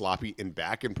pretty sloppy in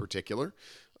back in particular.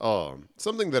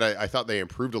 Something that I thought they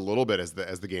improved a little bit as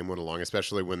the game went along,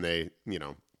 especially when they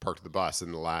parked the bus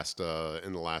in the last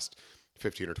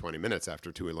 15 or 20 minutes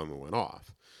after Tuiloma went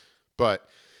off. But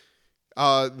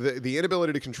the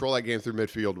inability to control that game through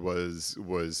midfield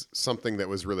was something that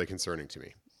was really concerning to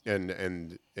me.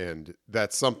 And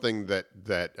that's something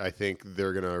that I think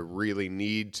they're going to really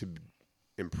need to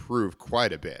improve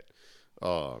quite a bit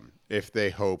if they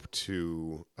hope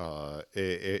to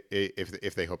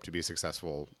if they hope to be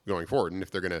successful going forward, and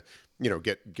if they're going to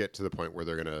get to the point where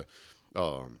they're going to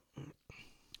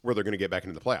get back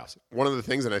into the playoffs. One of the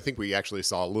things, and I think we actually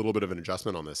saw a little bit of an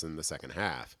adjustment on this in the second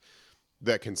half,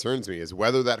 that concerns me is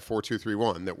whether that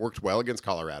 4-2-3-1 that worked well against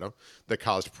Colorado, that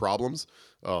caused problems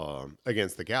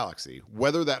against the Galaxy,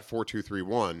 whether that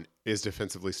 4-2-3-1 is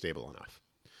defensively stable enough.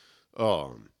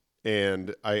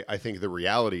 And I think the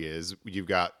reality is you've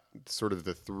got sort of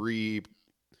the three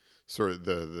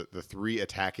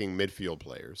attacking midfield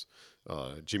players,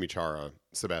 Jimmy Chara,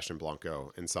 Sebastian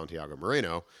Blanco, and Santiago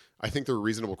Moreno. I think there are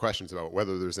reasonable questions about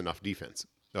whether there's enough defense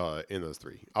in those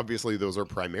three. Obviously, those are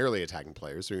primarily attacking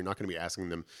players, so you're not going to be asking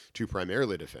them to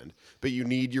primarily defend, but you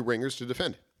need your wingers to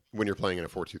defend when you're playing in a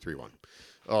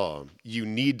 4-2-3-1. You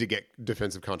need to get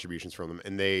defensive contributions from them,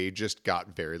 and they just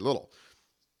got very little.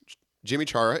 Jimmy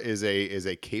Chara is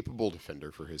a capable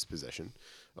defender for his position,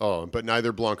 but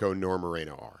neither Blanco nor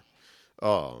Moreno are.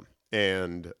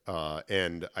 And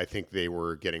I think they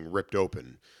were getting ripped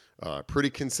open pretty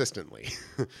consistently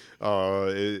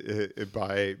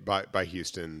by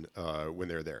Houston when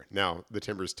they're there. Now, the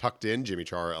Timbers tucked in Jimmy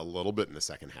Chara a little bit in the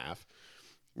second half,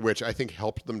 which I think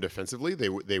helped them defensively.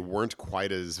 They weren't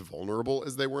quite as vulnerable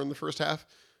as they were in the first half,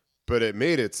 but it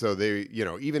made it so they,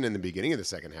 even in the beginning of the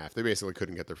second half, they basically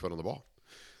couldn't get their foot on the ball.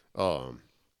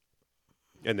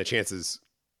 And the chances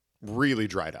really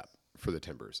dried up for the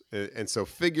Timbers. And so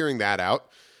figuring that out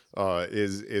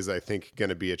is I think going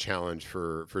to be a challenge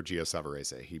for Gio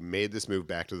Savarese. He made this move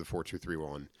back to the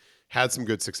 4-2-3-1, had some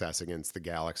good success against the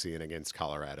Galaxy and against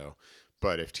Colorado.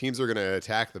 But if teams are going to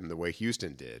attack them the way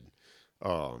Houston did,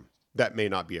 that may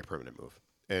not be a permanent move.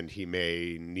 And he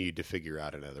may need to figure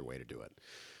out another way to do it.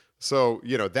 So,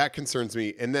 that concerns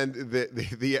me. And then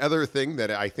the other thing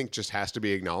that I think just has to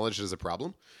be acknowledged as a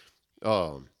problem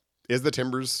is the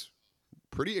Timbers'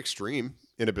 pretty extreme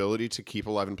inability to keep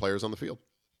 11 players on the field.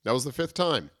 That was the 5th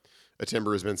time a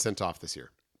Timber has been sent off this year.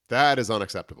 That is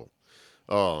unacceptable.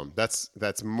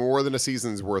 That's more than a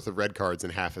season's worth of red cards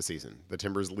in half a season. The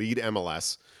Timbers lead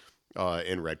MLS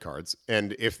in red cards.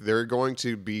 And if they're going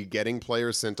to be getting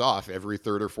players sent off every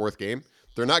 3rd or 4th game,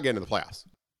 they're not getting to the playoffs.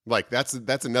 Like that's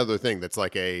another thing that's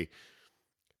like a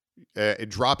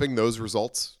dropping those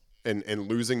results and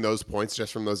losing those points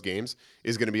just from those games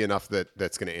is going to be enough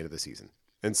that's going to end the season.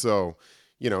 And so,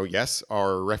 yes,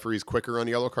 are referees quicker on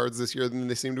yellow cards this year than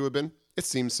they seem to have been? It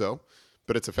seems so,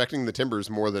 but it's affecting the Timbers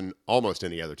more than almost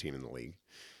any other team in the league.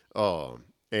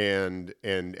 And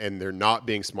they're not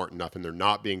being smart enough and they're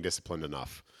not being disciplined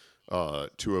enough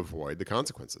to avoid the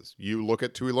consequences. You look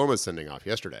at Tuiloma's sending off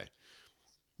yesterday.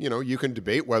 You can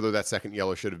debate whether that second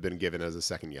yellow should have been given as a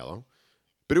second yellow,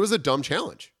 but it was a dumb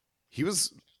challenge. He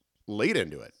was late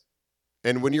into it.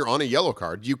 And when you're on a yellow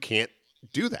card, you can't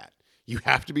do that. You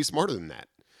have to be smarter than that.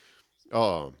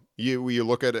 You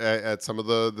look at some of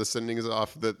the sendings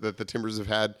off that the Timbers have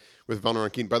had with Van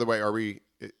Rankin. By the way,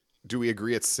 do we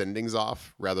agree it's sendings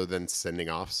off rather than sending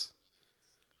offs?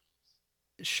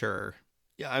 Sure.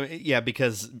 Yeah,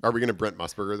 because are we going to Brent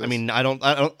Musburger this? I mean, I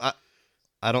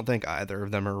don't think either of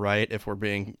them are right if we're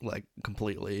being like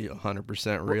completely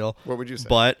 100% real. What would you say?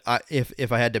 But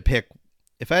if I had to pick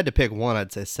one,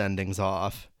 I'd say sendings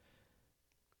off.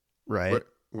 Right?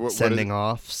 Sending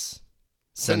offs.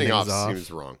 Sending offs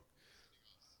seems wrong.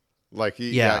 Like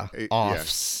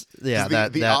offs. Yeah,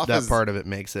 that part of it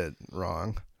makes it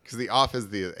wrong. Because the off is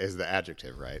the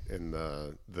adjective, right? And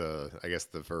the I guess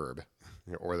the verb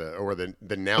or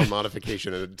the noun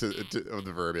modification of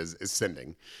the verb is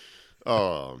sending.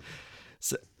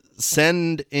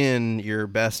 send in your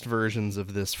best versions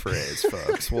of this phrase,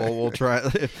 folks. We'll try.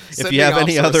 If you have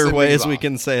any other ways we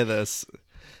can say this,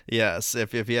 yes.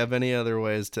 If you have any other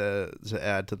ways to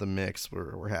add to the mix,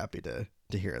 we're happy to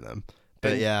hear them.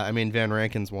 But yeah, I mean, Van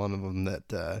Rankin's one of them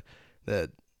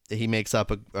that he makes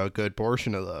up a good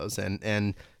portion of those,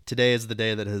 and today is the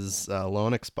day that his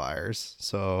loan expires,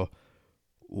 so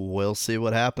we'll see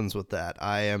what happens with that.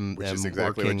 Which is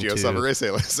exactly what Gio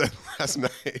Savarese said last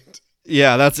night.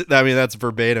 Yeah, that's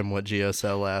verbatim what Gio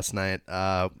said last night.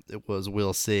 It was,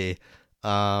 we'll see.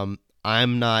 I'm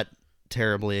not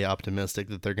terribly optimistic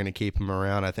that they're going to keep him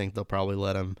around. I think they'll probably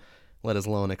let his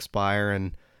loan expire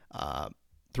and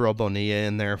throw Bonilla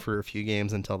in there for a few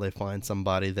games until they find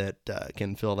somebody that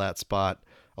can fill that spot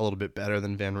a little bit better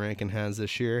than Van Rankin has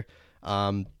this year.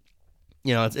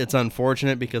 It's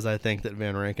unfortunate because I think that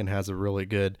Van Rankin has a really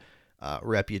good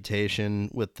reputation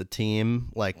with the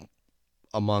team, like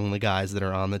among the guys that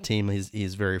are on the team.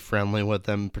 He's very friendly with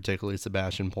them, particularly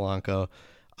Sebastian Polanco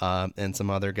and some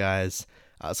other guys.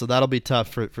 So that'll be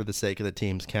tough for the sake of the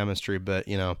team's chemistry. But,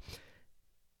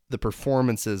 the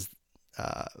performance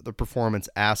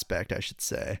aspect, I should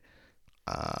say,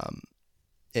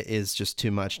 it is just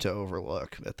too much to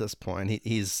overlook at this point.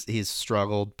 He's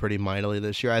struggled pretty mightily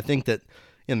this year. I think that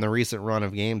in the recent run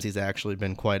of games, he's actually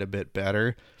been quite a bit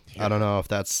better. Yeah. I don't know if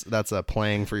that's a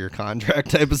playing for your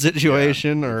contract type of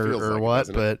situation or what,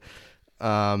 but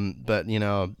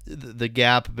the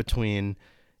gap between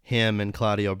him and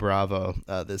Claudio Bravo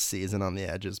this season on the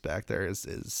edges back there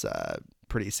is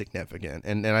pretty significant.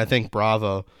 And I think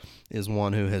Bravo is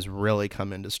one who has really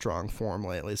come into strong form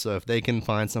lately. So if they can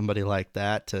find somebody like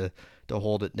that to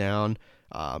hold it down,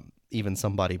 even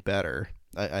somebody better,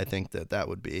 I think that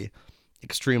would be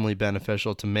extremely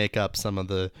beneficial to make up some of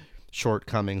the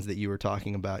shortcomings that you were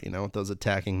talking about, with those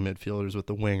attacking midfielders, with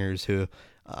the wingers who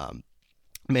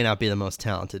may not be the most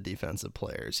talented defensive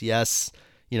players. Yes,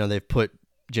 they've put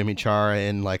Jimmy Chara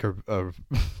in like a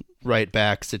right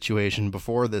back situation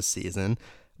before this season,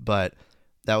 but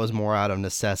that was more out of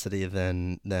necessity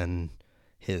than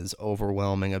his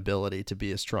overwhelming ability to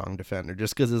be a strong defender.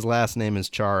 Just because his last name is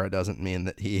Chara doesn't mean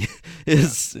that he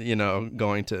is,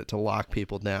 going to lock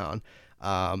people down.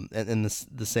 And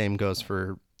the same goes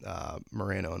for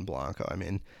Moreno and Blanco. I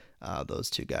mean, those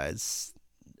two guys,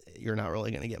 you're not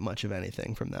really going to get much of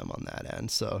anything from them on that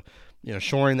end. So,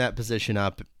 shoring that position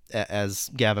up, as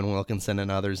Gavin Wilkinson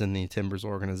and others in the Timbers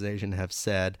organization have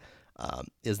said,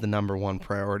 is the number one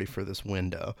priority for this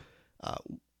window.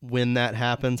 When that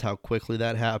happens, how quickly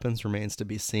that happens remains to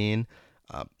be seen.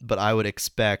 But I would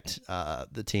expect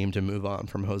the team to move on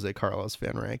from Jose Carlos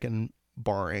Van Rankin,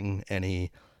 barring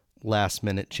any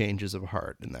last-minute changes of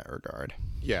heart in that regard.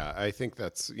 Yeah, I think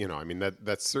that's,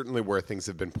 that's certainly where things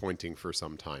have been pointing for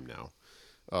some time now.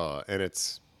 And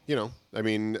it's,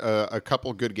 a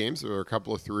couple good games, or a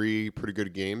couple of three pretty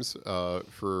good games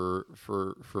for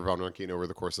Van Rankin over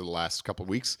the course of the last couple of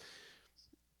weeks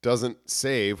doesn't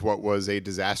save what was a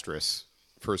disastrous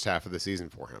first half of the season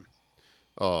for him.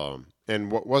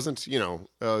 And what wasn't,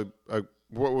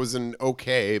 what was an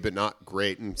okay but not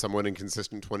great and somewhat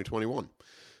inconsistent 2021.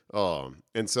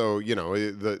 And so,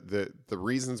 the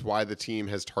reasons why the team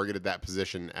has targeted that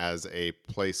position as a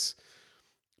place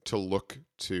to look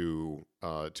to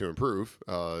improve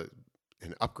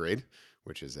and upgrade,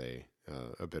 which is a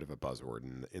bit of a buzzword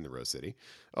in the Rose City,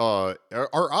 are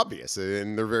obvious,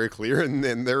 and they're very clear, and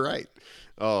they're right.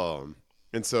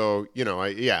 And so,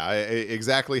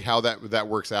 exactly how that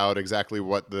works out, exactly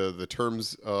what the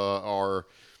terms are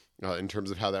in terms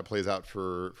of how that plays out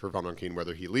for Van Rankin,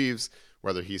 whether he leaves,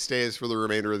 whether he stays for the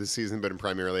remainder of the season, but in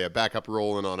primarily a backup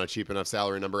role and on a cheap enough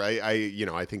salary number.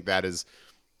 I think that is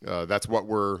that's what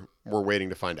we're waiting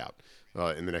to find out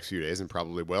in the next few days, and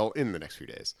probably in the next few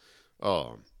days.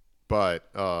 But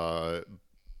the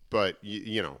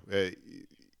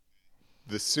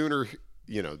sooner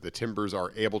the Timbers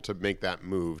are able to make that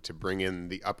move to bring in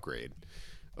the upgrade,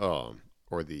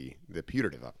 or the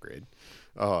putative upgrade,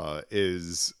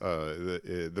 is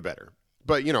the better.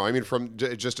 But from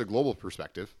just a global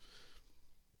perspective,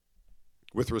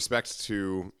 with respect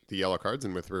to the yellow cards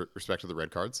and with respect to the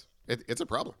red cards, it's a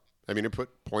problem. I mean, it put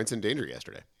points in danger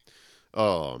yesterday,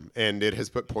 and it has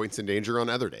put points in danger on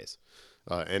other days,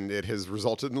 and it has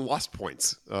resulted in lost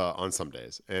points on some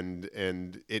days, and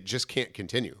it just can't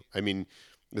continue. I mean,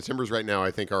 the Timbers right now,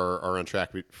 I think, are on track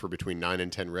for between 9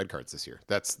 and 10 red cards this year.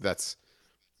 That's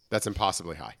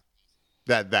impossibly high.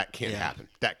 That can't happen.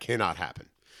 That cannot happen.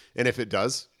 And if it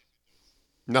does,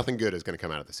 nothing good is going to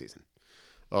come out of the season.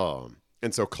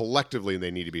 And so collectively,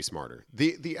 they need to be smarter.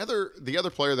 The other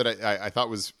player that I thought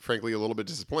was frankly a little bit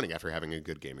disappointing after having a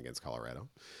good game against Colorado,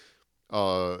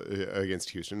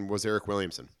 against Houston, was Eric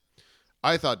Williamson.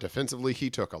 I thought defensively he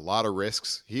took a lot of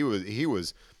risks. He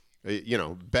was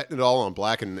betting it all on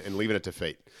black and leaving it to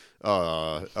fate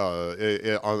on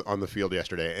the field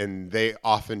yesterday, and they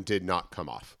often did not come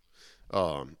off.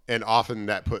 And often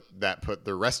that put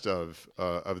the rest of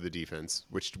the defense,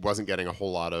 which wasn't getting a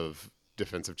whole lot of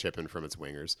defensive chip in from its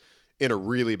wingers, in a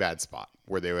really bad spot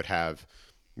where they would have,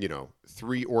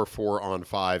 3 or 4 on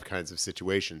 5 kinds of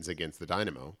situations against the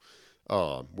Dynamo,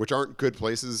 which aren't good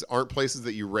places, aren't places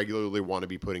that you regularly want to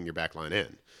be putting your back line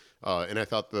in. And I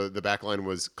thought the back line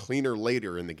was cleaner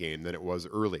later in the game than it was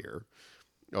earlier.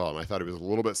 I thought it was a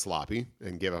little bit sloppy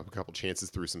and gave up a couple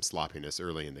chances through some sloppiness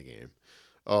early in the game.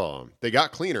 They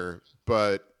got cleaner,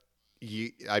 but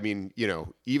even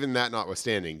that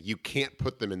notwithstanding, you can't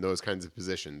put them in those kinds of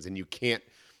positions, and you can't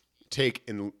take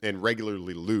and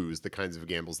regularly lose the kinds of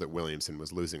gambles that Williamson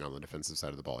was losing on the defensive side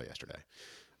of the ball yesterday.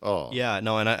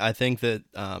 And I think that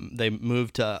they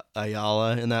moved to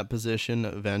Ayala in that position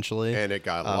eventually, and it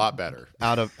got a lot better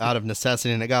out of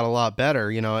necessity, and it got a lot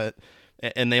better.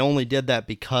 And they only did that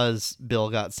because Bill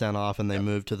got sent off, and they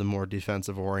moved to the more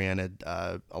defensive oriented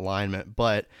alignment.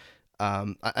 But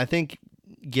I think,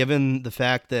 given the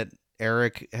fact that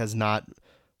Eric has not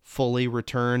fully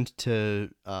returned to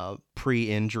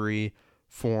pre-injury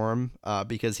form,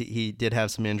 because he did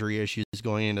have some injury issues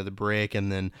going into the break,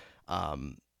 and then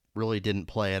really didn't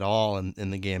play at all in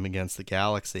the game against the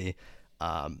Galaxy.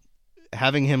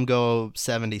 Having him go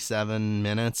 77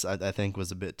 minutes, I think,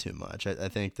 was a bit too much. I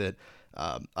think that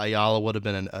Ayala would have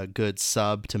been a good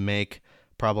sub to make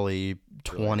probably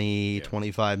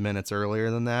 25 minutes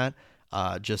earlier than that,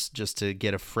 just to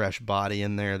get a fresh body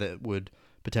in there that would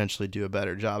potentially do a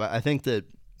better job. I think that,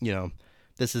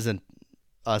 this isn't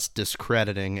us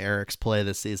discrediting Eric's play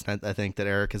this season. I think that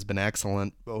Eric has been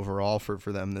excellent overall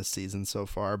for them this season so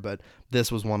far, but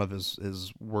this was one of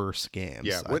his worst games.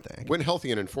 Yeah, I think. When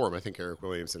healthy and in form, I think Eric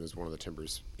Williamson is one of the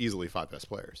Timbers' easily 5 best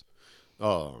players.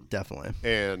 Definitely.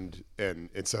 And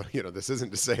so, this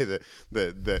isn't to say that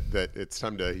it's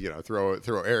time to,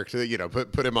 throw Eric to,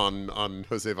 put him on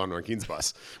Jose Von Marquin's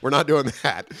bus. We're not doing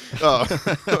that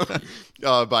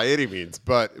by any means.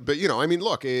 But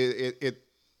look, it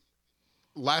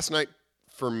last night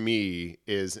for me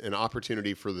is an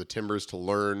opportunity for the Timbers to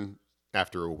learn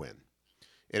after a win.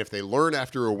 And if they learn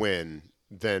after a win,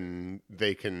 then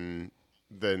they've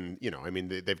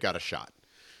got a shot.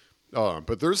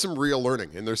 But there's some real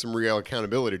learning and there's some real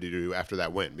accountability to do after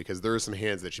that win, because there are some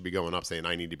hands that should be going up saying,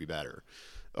 I need to be better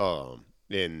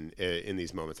in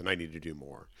these moments, and I need to do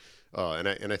more. And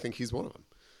I think he's one of them.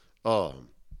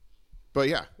 But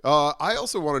yeah, I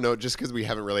also want to note, just because we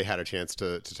haven't really had a chance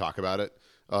to talk about it,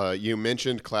 you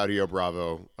mentioned Claudio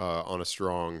Bravo on a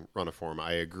strong run of form.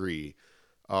 I agree.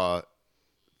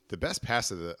 The best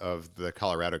pass of the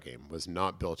Colorado game was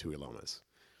not Bill Tuiloma's.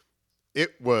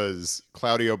 It was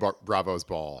Claudio Bravo's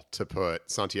ball to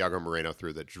put Santiago Moreno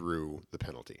through that drew the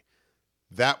penalty.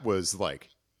 That was like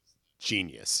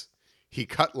genius. He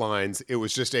cut lines. It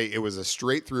was a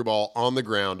straight through ball on the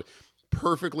ground,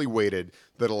 perfectly weighted,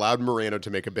 that allowed Moreno to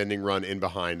make a bending run in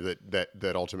behind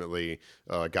that ultimately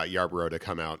got Yarbrough to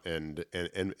come out and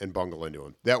bungle into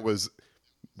him. That was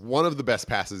one of the best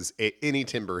passes any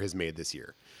Timber has made this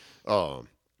year. Bill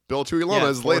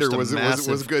Tuiloma's later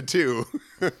was good too.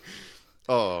 It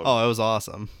was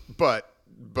awesome. But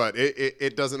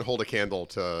it doesn't hold a candle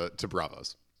to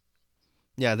Bravo's.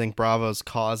 Yeah, I think Bravo's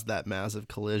caused that massive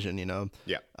collision,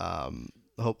 Yeah.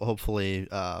 Hopefully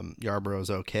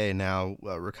Yarbrough's okay now,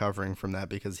 recovering from that,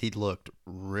 because he looked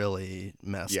really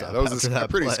messed up. Yeah, that was a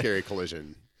pretty play. Scary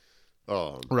collision.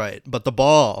 Right, but the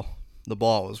ball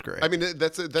was great. I mean,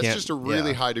 that's just a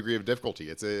really high degree of difficulty.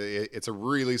 It's a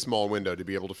really small window to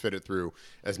be able to fit it through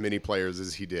as many players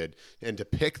as he did, and to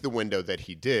pick the window that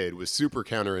he did was super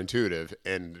counterintuitive,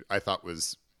 and I thought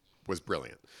was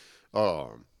brilliant.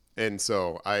 And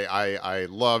so I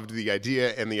loved the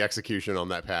idea and the execution on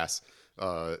that pass.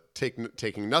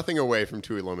 Taking nothing away from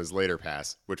Tuiloma's later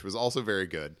pass, which was also very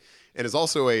good, and is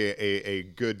also a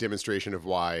good demonstration of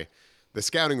why the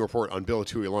scouting report on Bill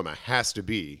Tuiloma has to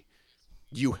be,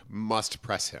 you must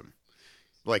press him.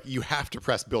 Like, you have to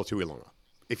press Bill Tuiloma.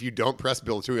 If you don't press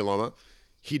Bill Tuiloma,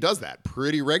 he does that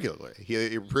pretty regularly.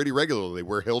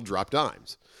 Where he'll drop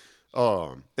dimes.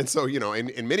 And so,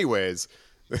 in many ways,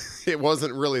 it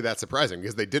wasn't really that surprising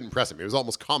because they didn't press him. It was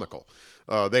almost comical.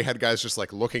 They had guys just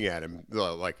like looking at him,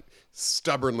 like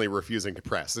stubbornly refusing to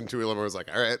press. And Tuiloma was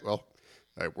like, all right, well,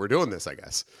 we're doing this, I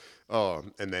guess.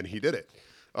 And then he did it.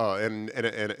 And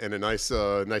a nice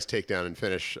takedown and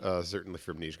finish, certainly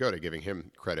from Niezgoda, giving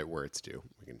him credit where it's due.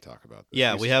 We can talk about that.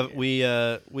 Yeah, we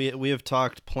have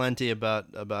talked plenty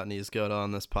about Niezgoda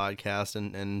on this podcast,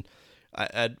 and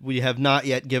we have not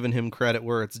yet given him credit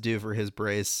where it's due for his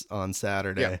brace on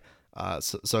Saturday. Yeah.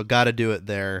 So got to do it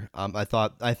there.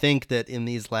 I think that in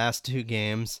these last two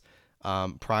games,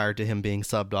 prior to him being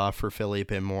subbed off for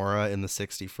Felipe Mora in the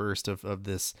 61st of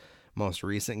this most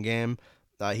recent game,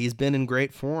 he's been in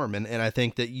great form, and I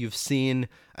think that you've seen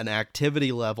an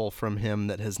activity level from him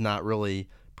that has not really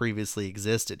previously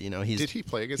existed. Did he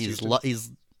play against Houston?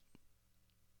 He's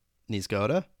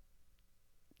Niezgoda?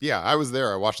 Yeah, I was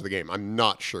there. I watched the game. I'm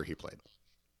not sure he played.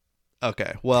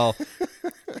 Okay, well,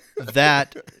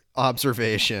 that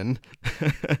observation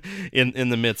in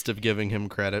the midst of giving him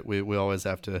credit, we always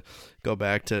have to go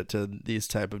back to these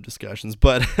type of discussions,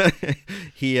 but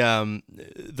he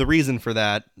the reason for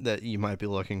that you might be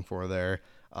looking for there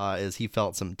is he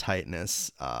felt some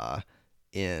tightness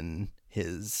in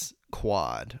his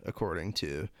quad, according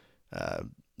to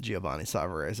Giovanni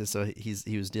Savarese. So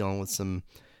he was dealing with some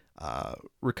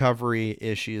recovery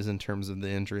issues in terms of the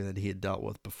injury that he had dealt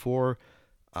with before.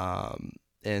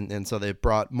 And so they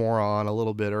brought Mora on a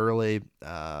little bit earlier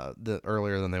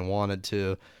than they wanted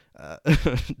to.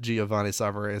 Giovanni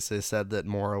Savarese said that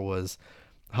Mora was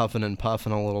huffing and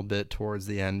puffing a little bit towards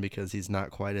the end because he's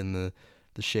not quite in the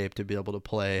shape to be able to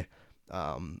play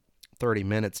 30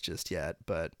 minutes just yet.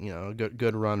 But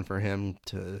good run for him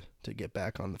to get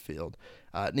back on the field.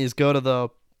 Niezgoda,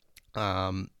 though,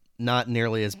 not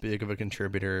nearly as big of a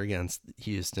contributor against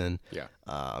Houston. Yeah.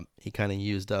 He kind of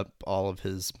used up all of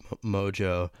his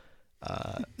mojo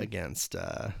against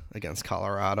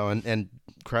Colorado, and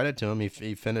credit to him,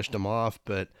 he finished him off.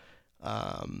 But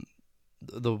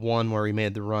the one where he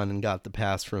made the run and got the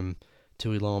pass from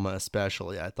Tuiloma,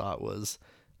 especially, I thought was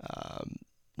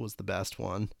the best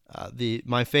one.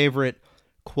 My favorite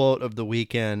quote of the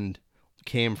weekend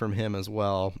came from him as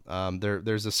well.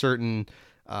 There's a certain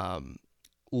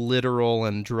literal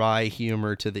and dry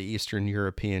humor to the Eastern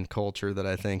European culture that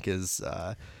I think is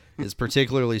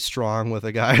particularly strong with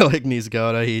a guy like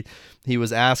Niezgoda. He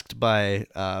was asked by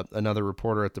another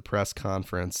reporter at the press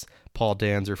conference, Paul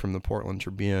Danzer from the Portland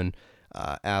Tribune,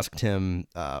 asked him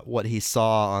what he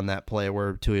saw on that play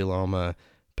where Tuiloma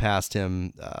passed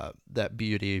him that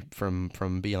beauty from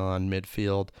beyond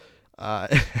midfield.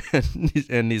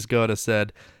 And Niezgoda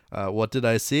said, "What did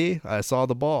I see? I saw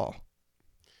the ball."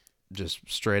 Just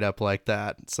straight up like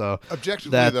that. So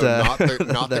objectively, though,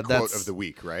 not the quote of the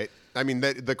week, right? I mean,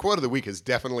 the quote of the week is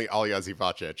definitely Aljazi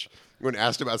Vacic when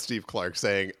asked about Steve Clark,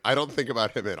 saying, "I don't think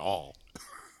about him at all."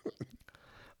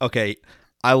 Okay,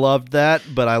 I loved that,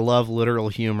 but I love literal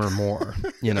humor more.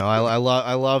 I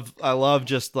love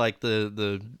just like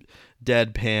the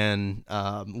deadpan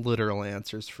literal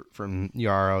answers from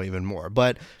Yaro even more.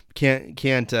 But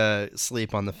can't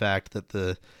sleep on the fact that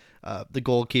the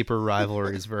goalkeeper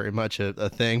rivalry is very much a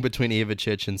thing between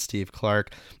Ivicic and Steve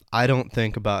Clark. I don't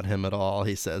think about him at all,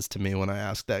 he says to me when I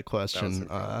ask that question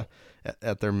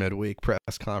at their midweek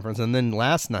press conference. And then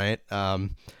last night,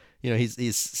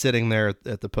 he's sitting there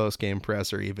at the post-game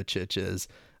presser, Ivicic is.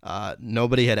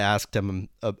 Nobody had asked him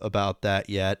about that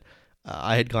yet.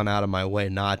 I had gone out of my way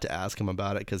not to ask him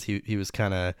about it because he was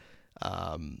kind of...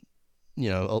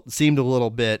 seemed a little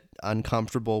bit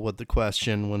uncomfortable with the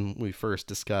question when we first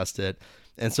discussed it.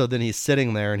 And so then he's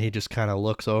sitting there and he just kind of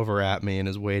looks over at me and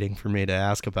is waiting for me to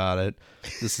ask about it.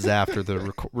 This is after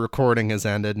the recording has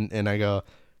ended. And I go,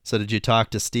 "So did you talk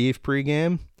to Steve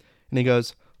pregame?" And he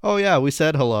goes, "Oh yeah, we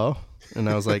said hello." And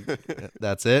I was like,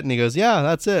 "That's it?" And he goes, "Yeah,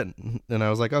 that's it." And I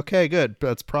was like, "Okay, good.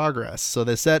 That's progress." So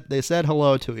they said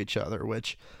hello to each other,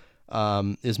 which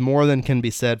is more than can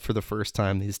be said for the first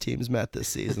time these teams met this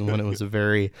season when it was a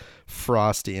very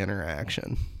frosty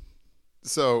interaction.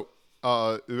 So,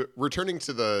 returning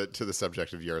to the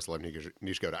subject of Jaroslav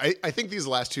Niezgoda, I think these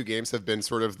last two games have been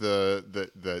sort of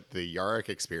the Jarek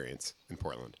experience in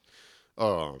Portland.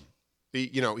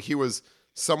 He was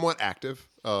somewhat active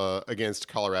against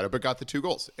Colorado, but got the 2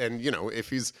 goals. And if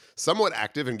he's somewhat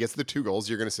active and gets the 2 goals,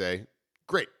 you're going to say,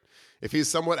 great. If he's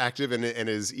somewhat active and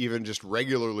is even just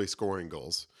regularly scoring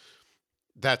goals,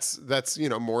 that's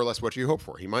more or less what you hope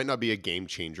for. He might not be a game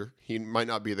changer. He might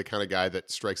not be the kind of guy that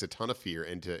strikes a ton of fear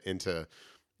into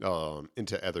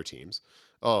other teams.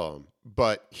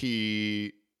 But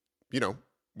he,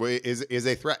 is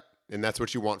a threat, and that's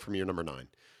what you want from your number 9.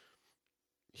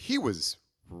 He was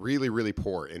really, really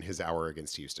poor in his hour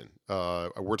against Houston.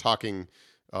 We're talking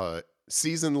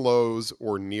season lows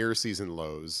or near season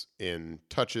lows in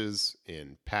touches,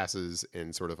 in passes,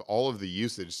 in sort of all of the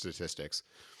usage statistics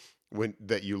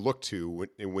that you look to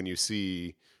when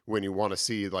you want to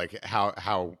see like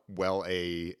how well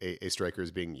a striker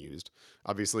is being used.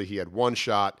 Obviously, he had one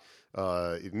shot,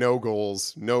 no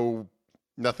goals,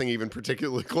 nothing even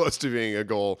particularly close to being a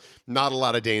goal, not a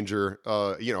lot of danger.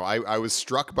 I was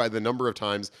struck by the number of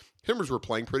times Timbers were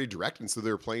playing pretty direct, and so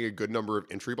they were playing a good number of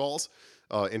entry balls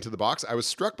into the box. I was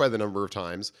struck by the number of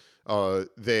times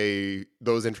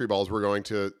those entry balls were going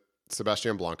to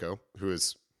Sebastian Blanco, who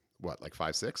is like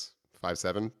 5'6",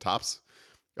 5'7", tops.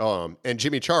 And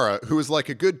Jimmy Chara, who is like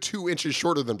a good 2 inches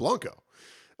shorter than Blanco.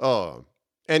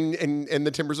 And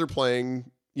the Timbers are playing,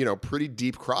 pretty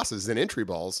deep crosses and entry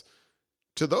balls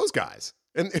to those guys.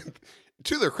 And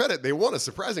to their credit, they won a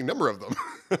surprising number of them.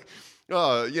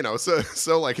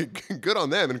 So like good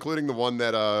on them, including the one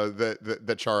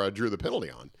that Chara drew the penalty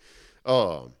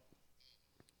on.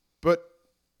 But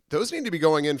those need to be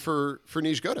going in for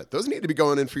Nish Goda. Those need to be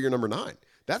going in for your number 9.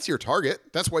 That's your target.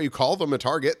 That's why you call them a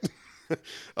target.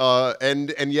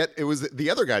 And yet it was the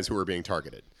other guys who were being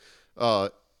targeted.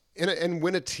 And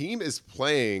when a team is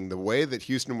playing the way that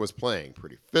Houston was playing,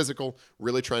 pretty physical,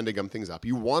 really trying to gum things up,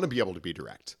 you want to be able to be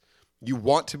direct. You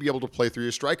want to be able to play through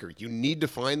your striker. You need to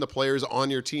find the players on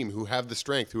your team who have the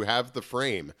strength, who have the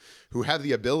frame, who have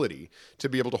the ability to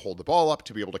be able to hold the ball up,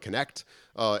 to be able to connect,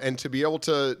 and to be able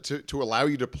to allow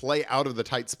you to play out of the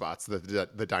tight spots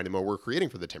that the Dynamo were creating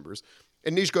for the Timbers.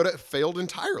 And Nish Goda failed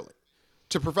entirely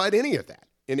to provide any of that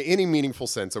in any meaningful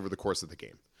sense over the course of the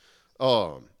game.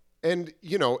 And,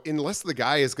 unless the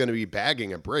guy is going to be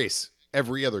bagging a brace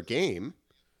every other game,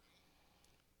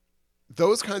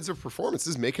 those kinds of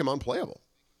performances make him unplayable.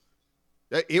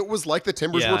 It was like the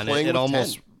Timbers were playing with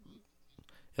 10.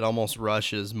 It almost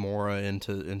rushes Mora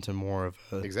into more of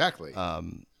a exactly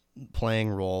playing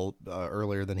role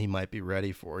earlier than he might be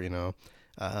ready for.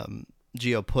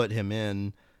 Gio put him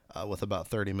in with about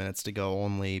 30 minutes to go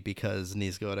only because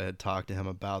Nish Goda had talked to him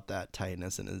about that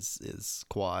tightness in his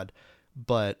quad,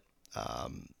 but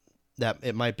that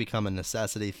it might become a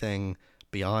necessity thing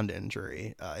beyond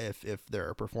injury if there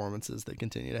are performances that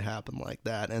continue to happen like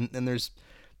that. And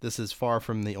this is far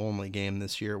from the only game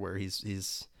this year where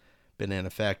he's been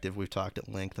ineffective. We've talked at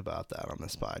length about that on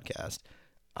this podcast.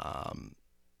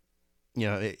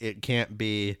 It can't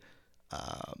be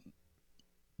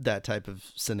that type of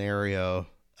scenario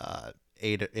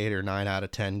 8 or 9 out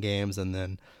of 10 games, and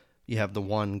then you have the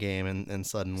one game and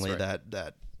suddenly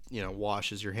that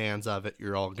washes your hands of it.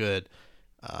 You're all good.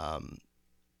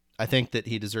 I think that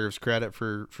he deserves credit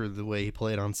for the way he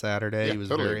played on Saturday. Yeah, he was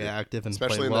totally very active and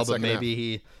especially played well, but maybe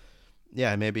he he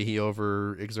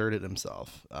overexerted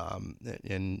himself.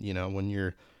 When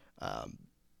you're,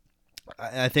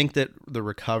 I think that the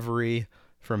recovery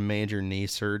from major knee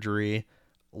surgery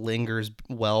lingers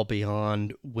well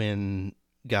beyond when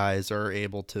guys are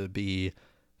able to be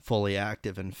fully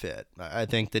active and fit. I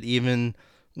think that even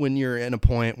when you're in a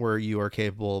point where you are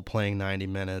capable of playing 90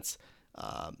 minutes,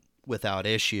 without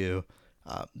issue,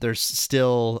 there's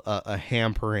still a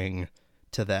hampering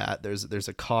to that. There's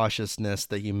a cautiousness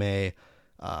that you may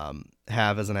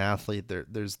have as an athlete.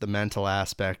 There's the mental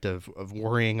aspect of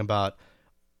worrying about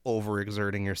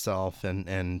overexerting yourself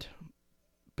and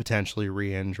potentially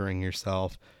re-injuring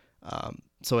yourself.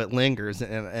 So it lingers,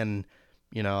 and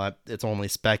it's only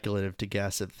speculative to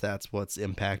guess if that's what's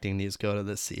impacting Nish Goda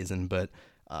this season, but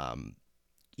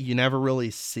you never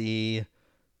really see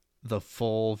the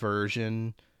full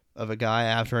version of a guy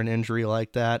after an injury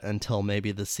like that until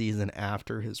maybe the season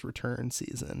after his return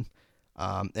season.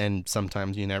 And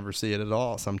sometimes you never see it at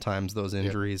all. Sometimes those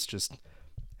injuries just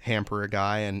hamper a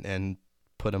guy and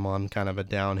put him on kind of a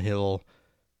downhill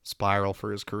spiral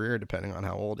for his career, depending on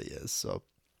how old he is. So,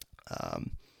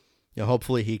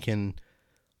 hopefully he can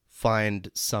find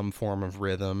some form of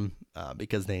rhythm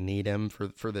because they need him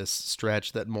for this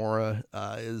stretch that Mora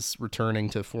is returning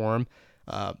to form.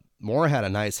 Mora had a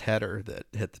nice header that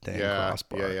hit the dang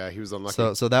crossbar. Yeah, he was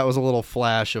unlucky. So that was a little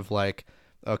flash of like,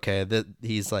 okay, that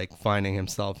he's like finding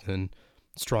himself in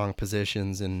strong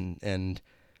positions, and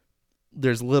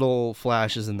there's little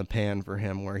flashes in the pan for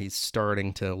him where he's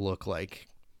starting to look like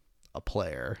a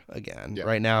player again. Yeah.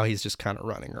 Right now, he's just kind of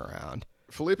running around.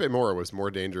 Felipe Mora was more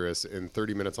dangerous in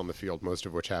 30 minutes on the field, most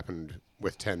of which happened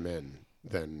with 10 men,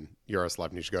 than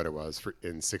Jaroslav Nish Goda was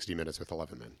in 60 minutes with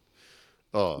 11 men.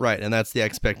 Right, and that's the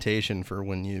expectation for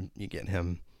when you get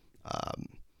him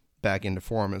back into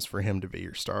form, is for him to be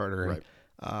your starter. Right.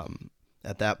 And,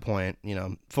 at that point,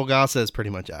 Fogasa is pretty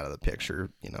much out of the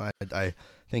picture. I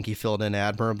think he filled in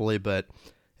admirably, but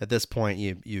at this point,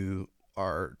 you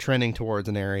are trending towards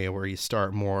an area where you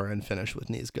start more and finish with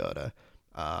Nish Goda.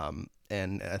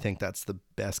 And I think that's the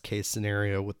best case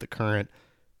scenario with the current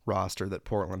roster that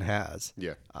Portland has.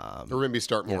 Yeah. Or maybe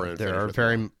start more and there are with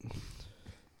very one.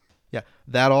 Yeah,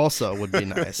 that also would be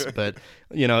nice. But,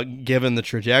 given the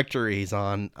trajectory he's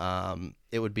on,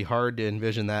 it would be hard to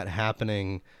envision that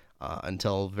happening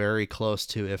until very close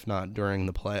to, if not during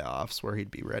the playoffs, where he'd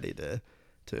be ready to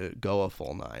go a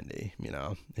full 90.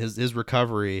 His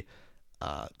recovery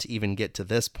to even get to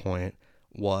this point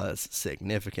was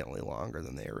significantly longer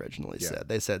than they originally said.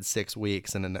 They said 6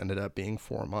 weeks, and it ended up being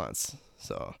 4 months.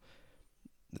 So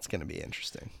it's going to be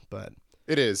interesting, but.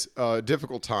 It is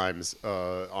difficult times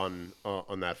on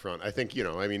that front. I think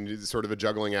it's sort of a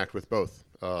juggling act with both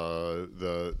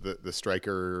the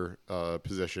striker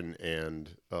position and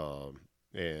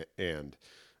the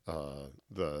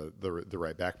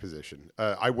right back position.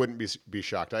 I wouldn't be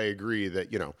shocked. I agree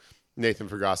that Nathan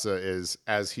Fragasa is,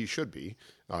 as he should be,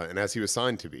 and as he was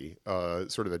signed to be,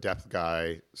 sort of a depth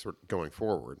guy, sort of going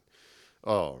forward.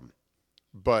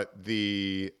 But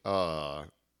the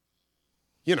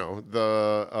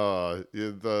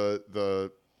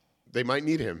they might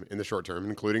need him in the short term,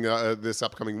 including this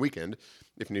upcoming weekend.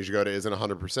 If Nijigoda isn't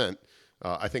 100%,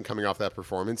 I think coming off that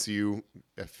performance, you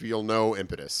feel no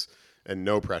impetus and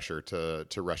no pressure to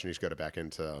rush Nijigoda back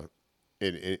into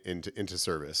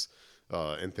service,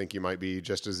 and think you might be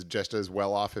just as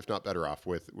well off, if not better off,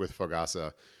 with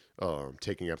Fragasa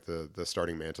taking up the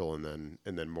starting mantle, and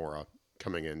then Mora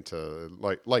coming in to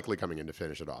likely coming in to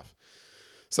finish it off.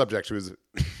 Subject to his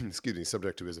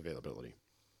availability.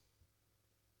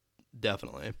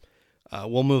 Definitely.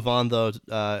 We'll move on, though,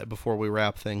 before we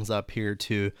wrap things up here,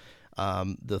 to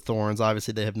the Thorns.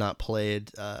 Obviously, they have not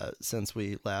played since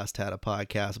we last had a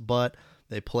podcast, but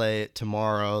they play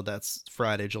tomorrow. That's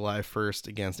Friday, July 1st,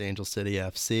 against Angel City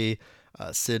FC.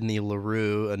 Sydney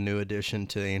Leroux, a new addition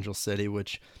to Angel City,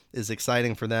 which is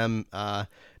exciting for them.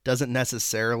 Doesn't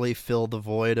necessarily fill the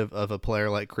void of a player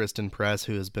like Kristen Press,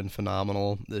 who has been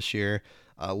phenomenal this year.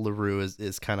 Leroux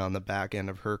is kind of on the back end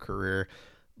of her career,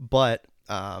 but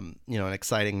an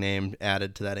exciting name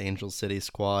added to that Angel City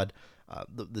squad.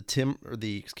 The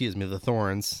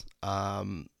Thorns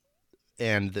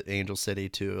and the Angel City,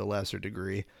 to a lesser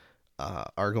degree,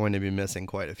 are going to be missing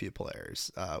quite a few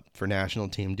players for national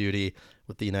team duty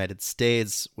with the United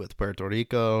States, with Puerto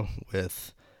Rico,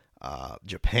 with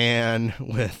Japan,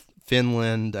 with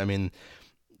Finland. I mean,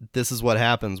 this is what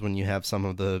happens when you have some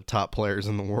of the top players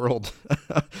in the world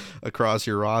across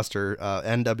your roster.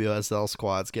 NWSL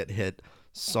squads get hit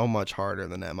so much harder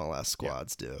than MLS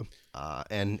squads do.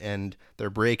 And their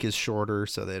break is shorter,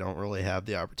 so they don't really have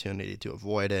the opportunity to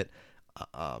avoid it.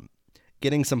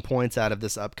 Getting some points out of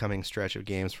this upcoming stretch of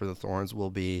games for the Thorns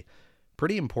will be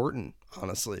pretty important,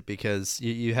 honestly, because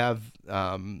you have,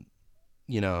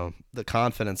 the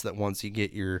confidence that once you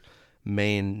get your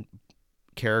main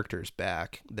characters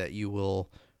back, that you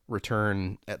will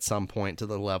return at some point to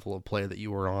the level of play that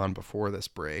you were on before this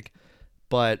break.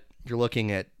 But you're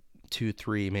looking at 2,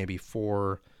 3, maybe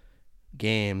 4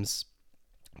 games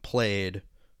played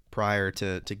prior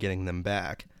to getting them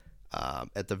back.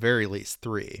 At the very least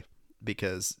 3,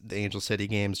 because the Angel City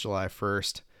game's July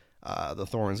 1st. The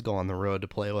Thorns go on the road to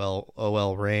play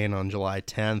OL Reign on July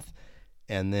 10th.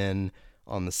 And then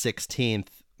on the 16th,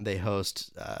 they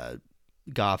host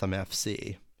Gotham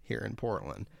FC here in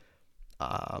Portland.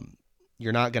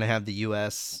 You're not going to have the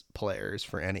U.S. players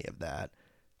for any of that.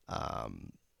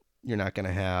 You're not going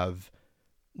to have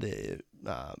the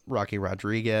Rocky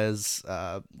Rodriguez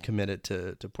committed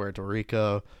to Puerto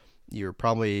Rico. You're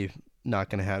probably not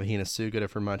going to have Hina Sugita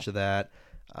for much of that.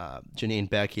 Janine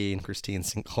Becky and Christine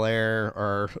Sinclair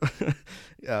are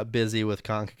busy with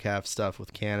CONCACAF stuff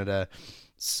with Canada.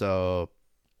 So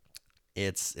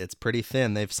it's pretty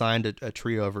thin. They've signed a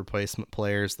trio of replacement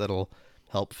players that'll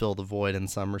help fill the void in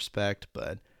some respect,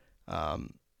 but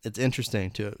it's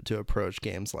interesting to approach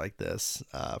games like this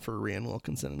for Rian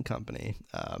Wilkinson and company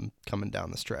coming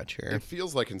down the stretch here. It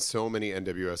feels like in so many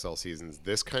NWSL seasons,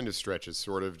 this kind of stretch is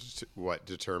sort of what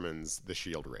determines the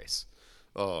Shield race.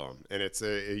 And it's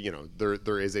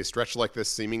there is a stretch like this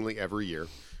seemingly every year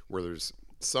where there's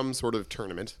some sort of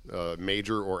tournament,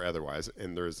 major or otherwise,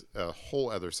 and there's a whole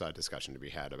other side discussion to be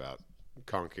had about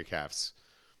CONCACAF's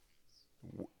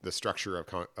the structure of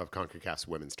CONCACAF's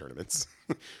women's tournaments.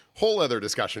 Whole other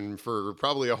discussion for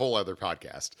probably a whole other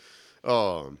podcast.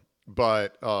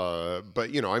 But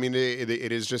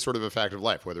it is just sort of a fact of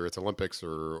life, whether it's Olympics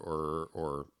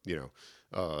or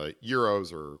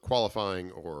Euros or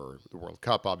qualifying or the World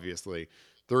Cup. Obviously,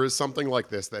 there is something like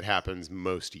this that happens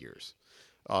most years,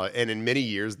 and in many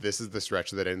years, this is the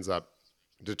stretch that ends up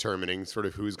determining sort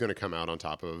of who's going to come out on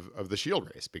top of the Shield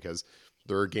race, because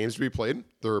there are games to be played,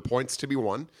 there are points to be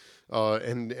won,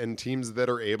 and teams that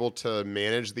are able to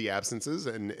manage the absences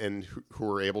and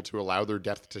who are able to allow their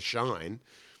depth to shine,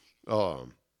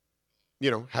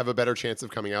 have a better chance of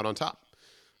coming out on top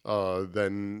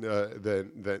than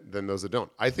those that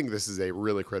don't. I think this is a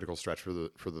really critical stretch for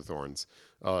the Thorns,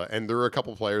 and there are a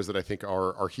couple players that I think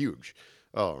are huge.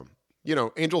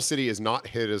 Angel City is not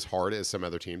hit as hard as some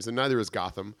other teams, and neither is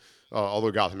Gotham,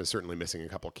 although Gotham is certainly missing a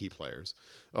couple key players.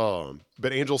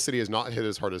 But Angel City is not hit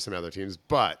as hard as some other teams,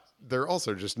 but they're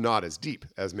also just not as deep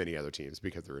as many other teams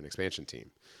because they're an expansion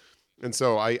team. And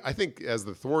so I think as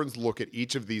the Thorns look at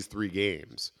each of these 3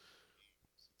 games,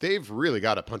 they've really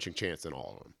got a punching chance in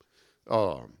all of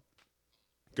them.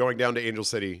 Going down to Angel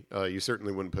City, you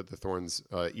certainly wouldn't put the Thorns,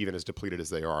 even as depleted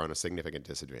as they are, on a significant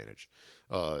disadvantage.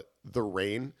 The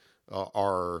Reign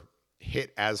are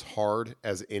hit as hard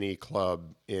as any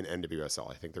club in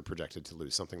NWSL. I think they're projected to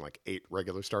lose something like 8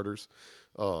 regular starters.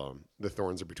 The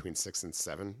Thorns are between 6 and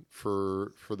 7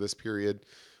 for this period.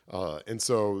 And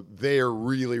so they are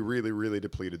really, really, really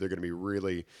depleted. They're going to be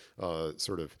really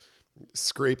sort of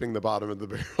scraping the bottom of the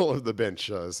barrel of the bench,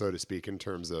 so to speak, in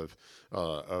terms of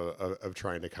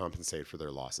trying to compensate for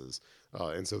their losses.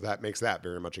 And so that makes that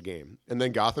very much a game. And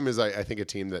then Gotham is, I think, a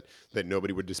team that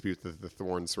nobody would dispute that the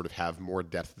Thorns sort of have more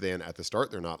depth than at the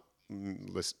start. They're not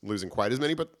losing quite as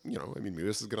many, but,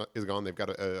 Mewis is gone. They've got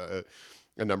a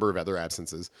number of other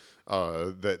absences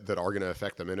that are going to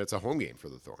affect them, and it's a home game for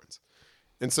the Thorns.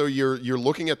 And so you're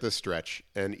looking at this stretch,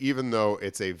 and even though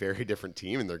it's a very different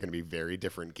team and they're going to be very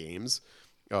different games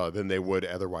than they would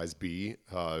otherwise be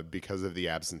because of the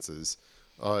absences,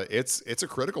 it's a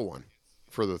critical one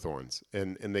for the Thorns,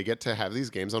 and they get to have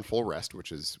these games on full rest,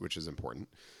 which is important.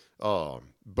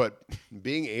 But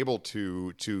being able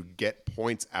to get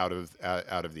points out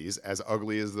of these, as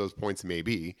ugly as those points may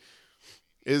be,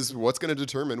 is what's going to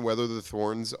determine whether the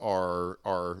Thorns are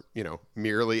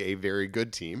merely a very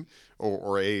good team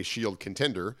or a Shield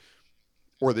contender,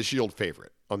 or the Shield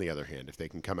favorite, on the other hand, if they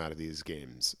can come out of these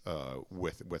games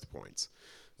with points.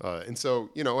 And so,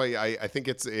 I think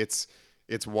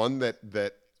it's one that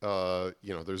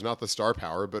there's not the star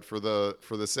power, but for the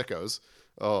sickos,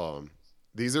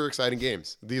 these are exciting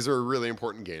games. These are really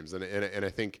important games, and I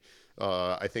think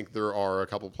there are a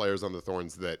couple players on the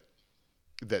Thorns that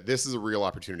this is a real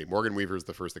opportunity. Morgan Weaver is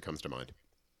the first that comes to mind.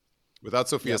 Without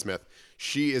Sophia Smith,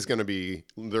 she is going to be.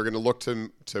 They're going to look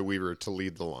to Weaver to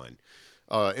lead the line,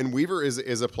 and Weaver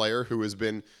is a player who has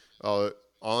been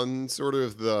on sort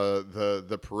of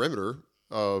the perimeter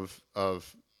of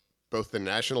both the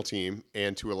national team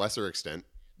and, to a lesser extent,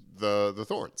 the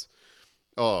Thorns.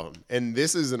 And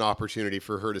this is an opportunity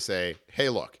for her to say, "Hey,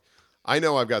 look, I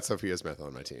know I've got Sophia Smith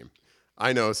on my team.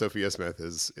 I know Sophia Smith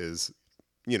is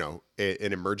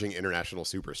an emerging international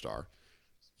superstar.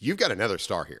 You've got another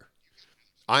star here.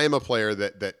 I am a player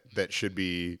that should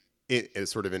be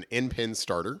sort of an in-pin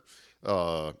starter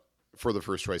for the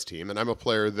first choice team, and I'm a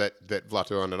player that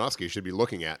Vlato Andonovski should be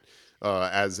looking at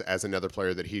as another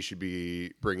player that he should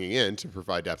be bringing in to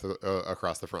provide depth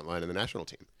across the front line of the national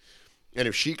team. And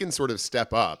if she can sort of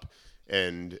step up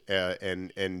and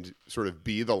sort of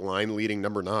be the line leading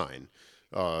number 9,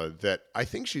 that I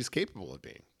think she's capable of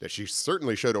being, that she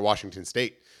certainly showed at Washington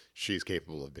State she's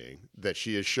capable of being, that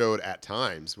she has showed at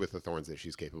times with the Thorns that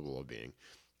she's capable of being.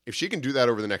 If she can do that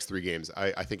over the next 3 games,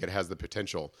 I think it has the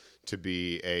potential to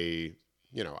be a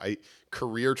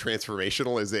career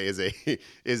transformational is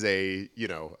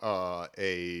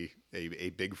a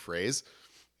big phrase.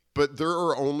 But there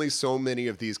are only so many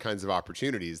of these kinds of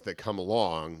opportunities that come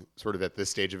along sort of at this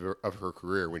stage of her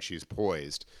career when she's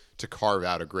poised to carve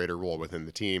out a greater role within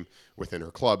the team, within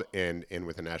her club, and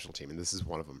with the national team. And this is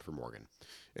one of them for Morgan.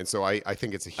 And so I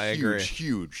think it's a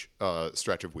huge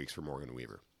stretch of weeks for Morgan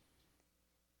Weaver.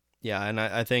 Yeah, and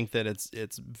I think that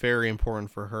it's very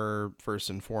important for her, first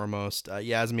and foremost.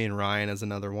 Yasmin Ryan is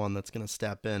another one that's going to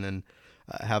step in and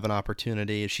have an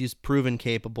opportunity. She's proven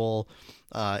capable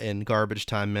in garbage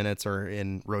time minutes or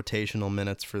in rotational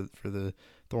minutes for the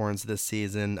Thorns this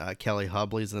season. Kelly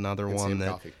Hubley's another and one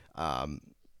Sam that,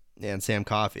 and Sam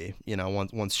Coffey.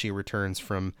 Once she returns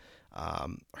from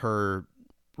her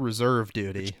reserve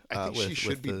duty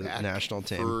with the national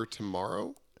team for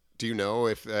tomorrow. Do you know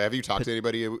have you talked to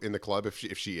anybody in the club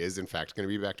if she is in fact going to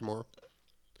be back tomorrow?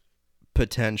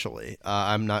 Potentially,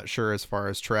 I'm not sure as far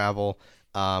as travel.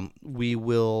 We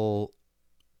will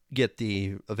get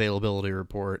the availability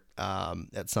report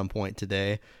at some point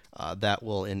today. That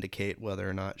will indicate whether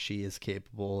or not she is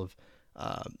capable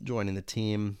of joining the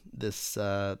team this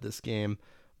game.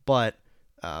 But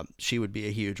she would be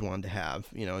a huge one to have,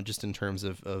 just in terms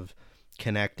of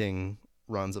connecting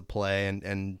runs of play.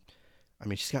 And I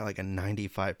mean, she's got like a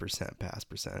 95% pass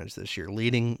percentage this year,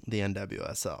 leading the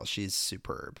NWSL. She's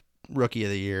superb. Rookie of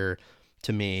the year,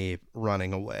 to me,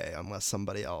 running away unless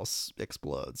somebody else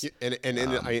explodes. And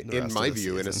in my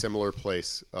view, in a similar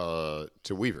place to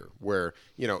Weaver, where,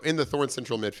 in the Thorns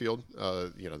Central midfield,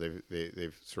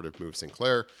 they've sort of moved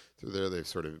Sinclair through there. They've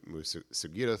sort of moved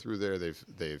Sugita through there.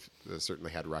 They've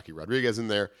certainly had Rocky Rodriguez in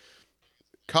there.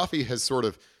 Coffey has sort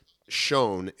of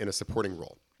shone in a supporting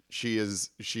role. She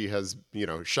has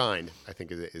shined, I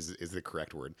think is the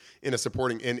correct word, in a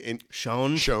supporting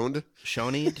shoned. She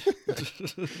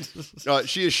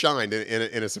has shined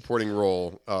in a supporting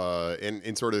role,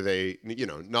 in sort of a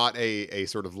not a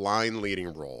sort of line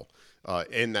leading role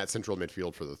in that central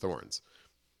midfield for the Thorns.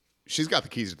 She's got the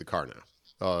keys to the car now.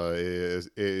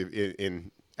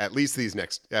 In at least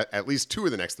at least 2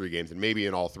 of the next 3 games, and maybe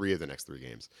in all 3 of the next 3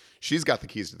 games, she's got the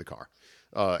keys to the car.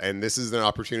 And this is an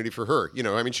opportunity for her.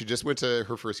 She just went to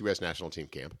her first U.S. national team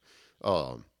camp.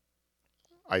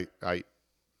 I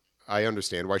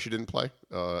understand why she didn't play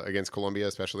against Colombia,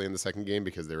 especially in the second game,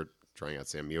 because they were trying out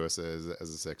Sam Mewis as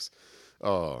a 6.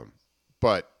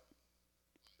 But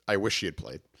I wish she had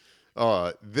played.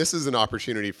 This is an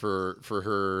opportunity for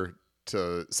her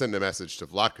to send a message to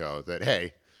Vlatko that,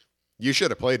 hey, you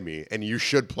should have played me, and you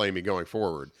should play me going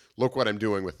forward. Look what I'm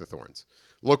doing with the Thorns.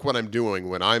 Look what I'm doing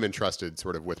when I'm entrusted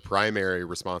sort of with primary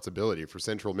responsibility for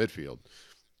central midfield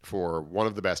for one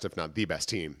of the best, if not the best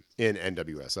team in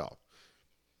NWSL.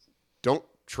 Don't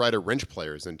try to wrench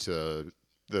players into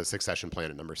the succession plan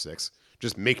at number 6.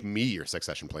 Just make me your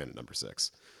succession plan at number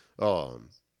 6.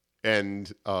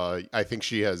 I think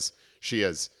she has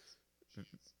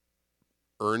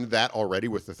earned that already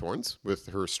with the Thorns, with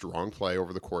her strong play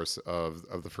over the course of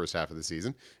the first half of the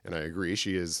season. And I agree,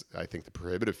 she is, I think, the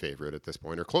prohibitive favorite at this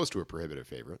point, or close to a prohibitive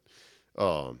favorite,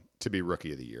 to be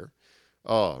Rookie of the Year.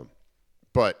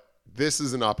 But this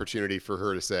is an opportunity for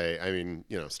her to say,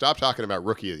 stop talking about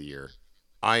Rookie of the Year.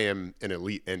 I am an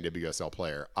elite NWSL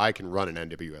player. I can run an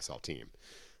NWSL team.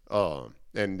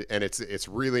 And it's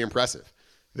really impressive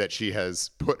that she has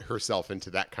put herself into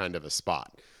that kind of a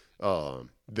spot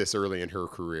this early in her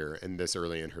career and this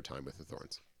early in her time with the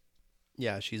Thorns.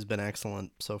 Yeah, she's been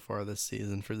excellent so far this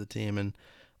season for the team. And,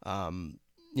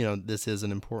 this is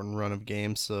an important run of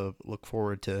games, so look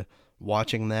forward to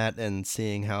watching that and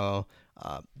seeing how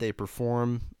they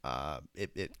perform.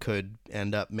 It could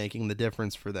end up making the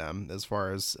difference for them as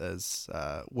far as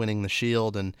winning the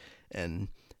Shield and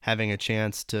having a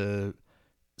chance to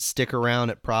stick around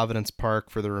at Providence Park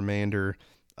for the remainder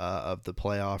of the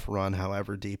playoff run,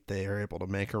 however deep they are able to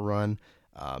make a run.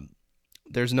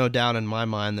 There's no doubt in my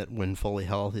mind that when fully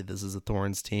healthy, this is a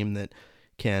Thorns team that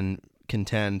can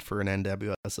contend for an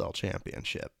NWSL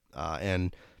championship.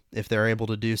 And if they're able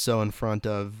to do so in front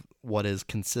of what is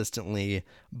consistently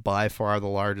by far the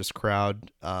largest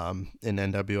crowd in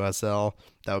NWSL,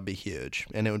 that would be huge.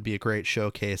 And it would be a great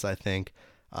showcase, I think,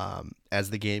 as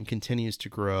the game continues to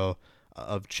grow,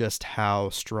 of just how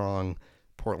strong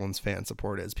Portland's fan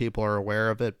support is. People are aware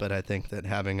of it, but I think that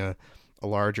having a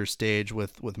larger stage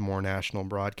with more national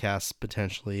broadcasts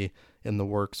potentially in the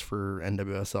works for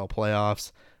NWSL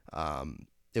playoffs,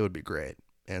 it would be great.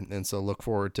 And so look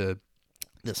forward to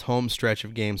this home stretch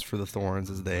of games for the Thorns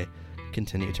as they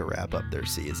continue to wrap up their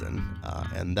season.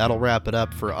 And that'll wrap it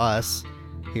up for us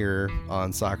here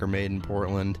on Soccer Made in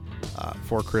Portland.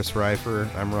 For Chris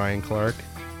Reifer, I'm Ryan Clark.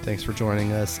 Thanks for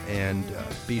joining us, and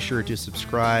be sure to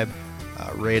subscribe,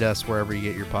 rate us wherever you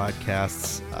get your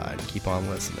podcasts, and keep on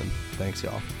listening. Thanks,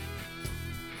 y'all.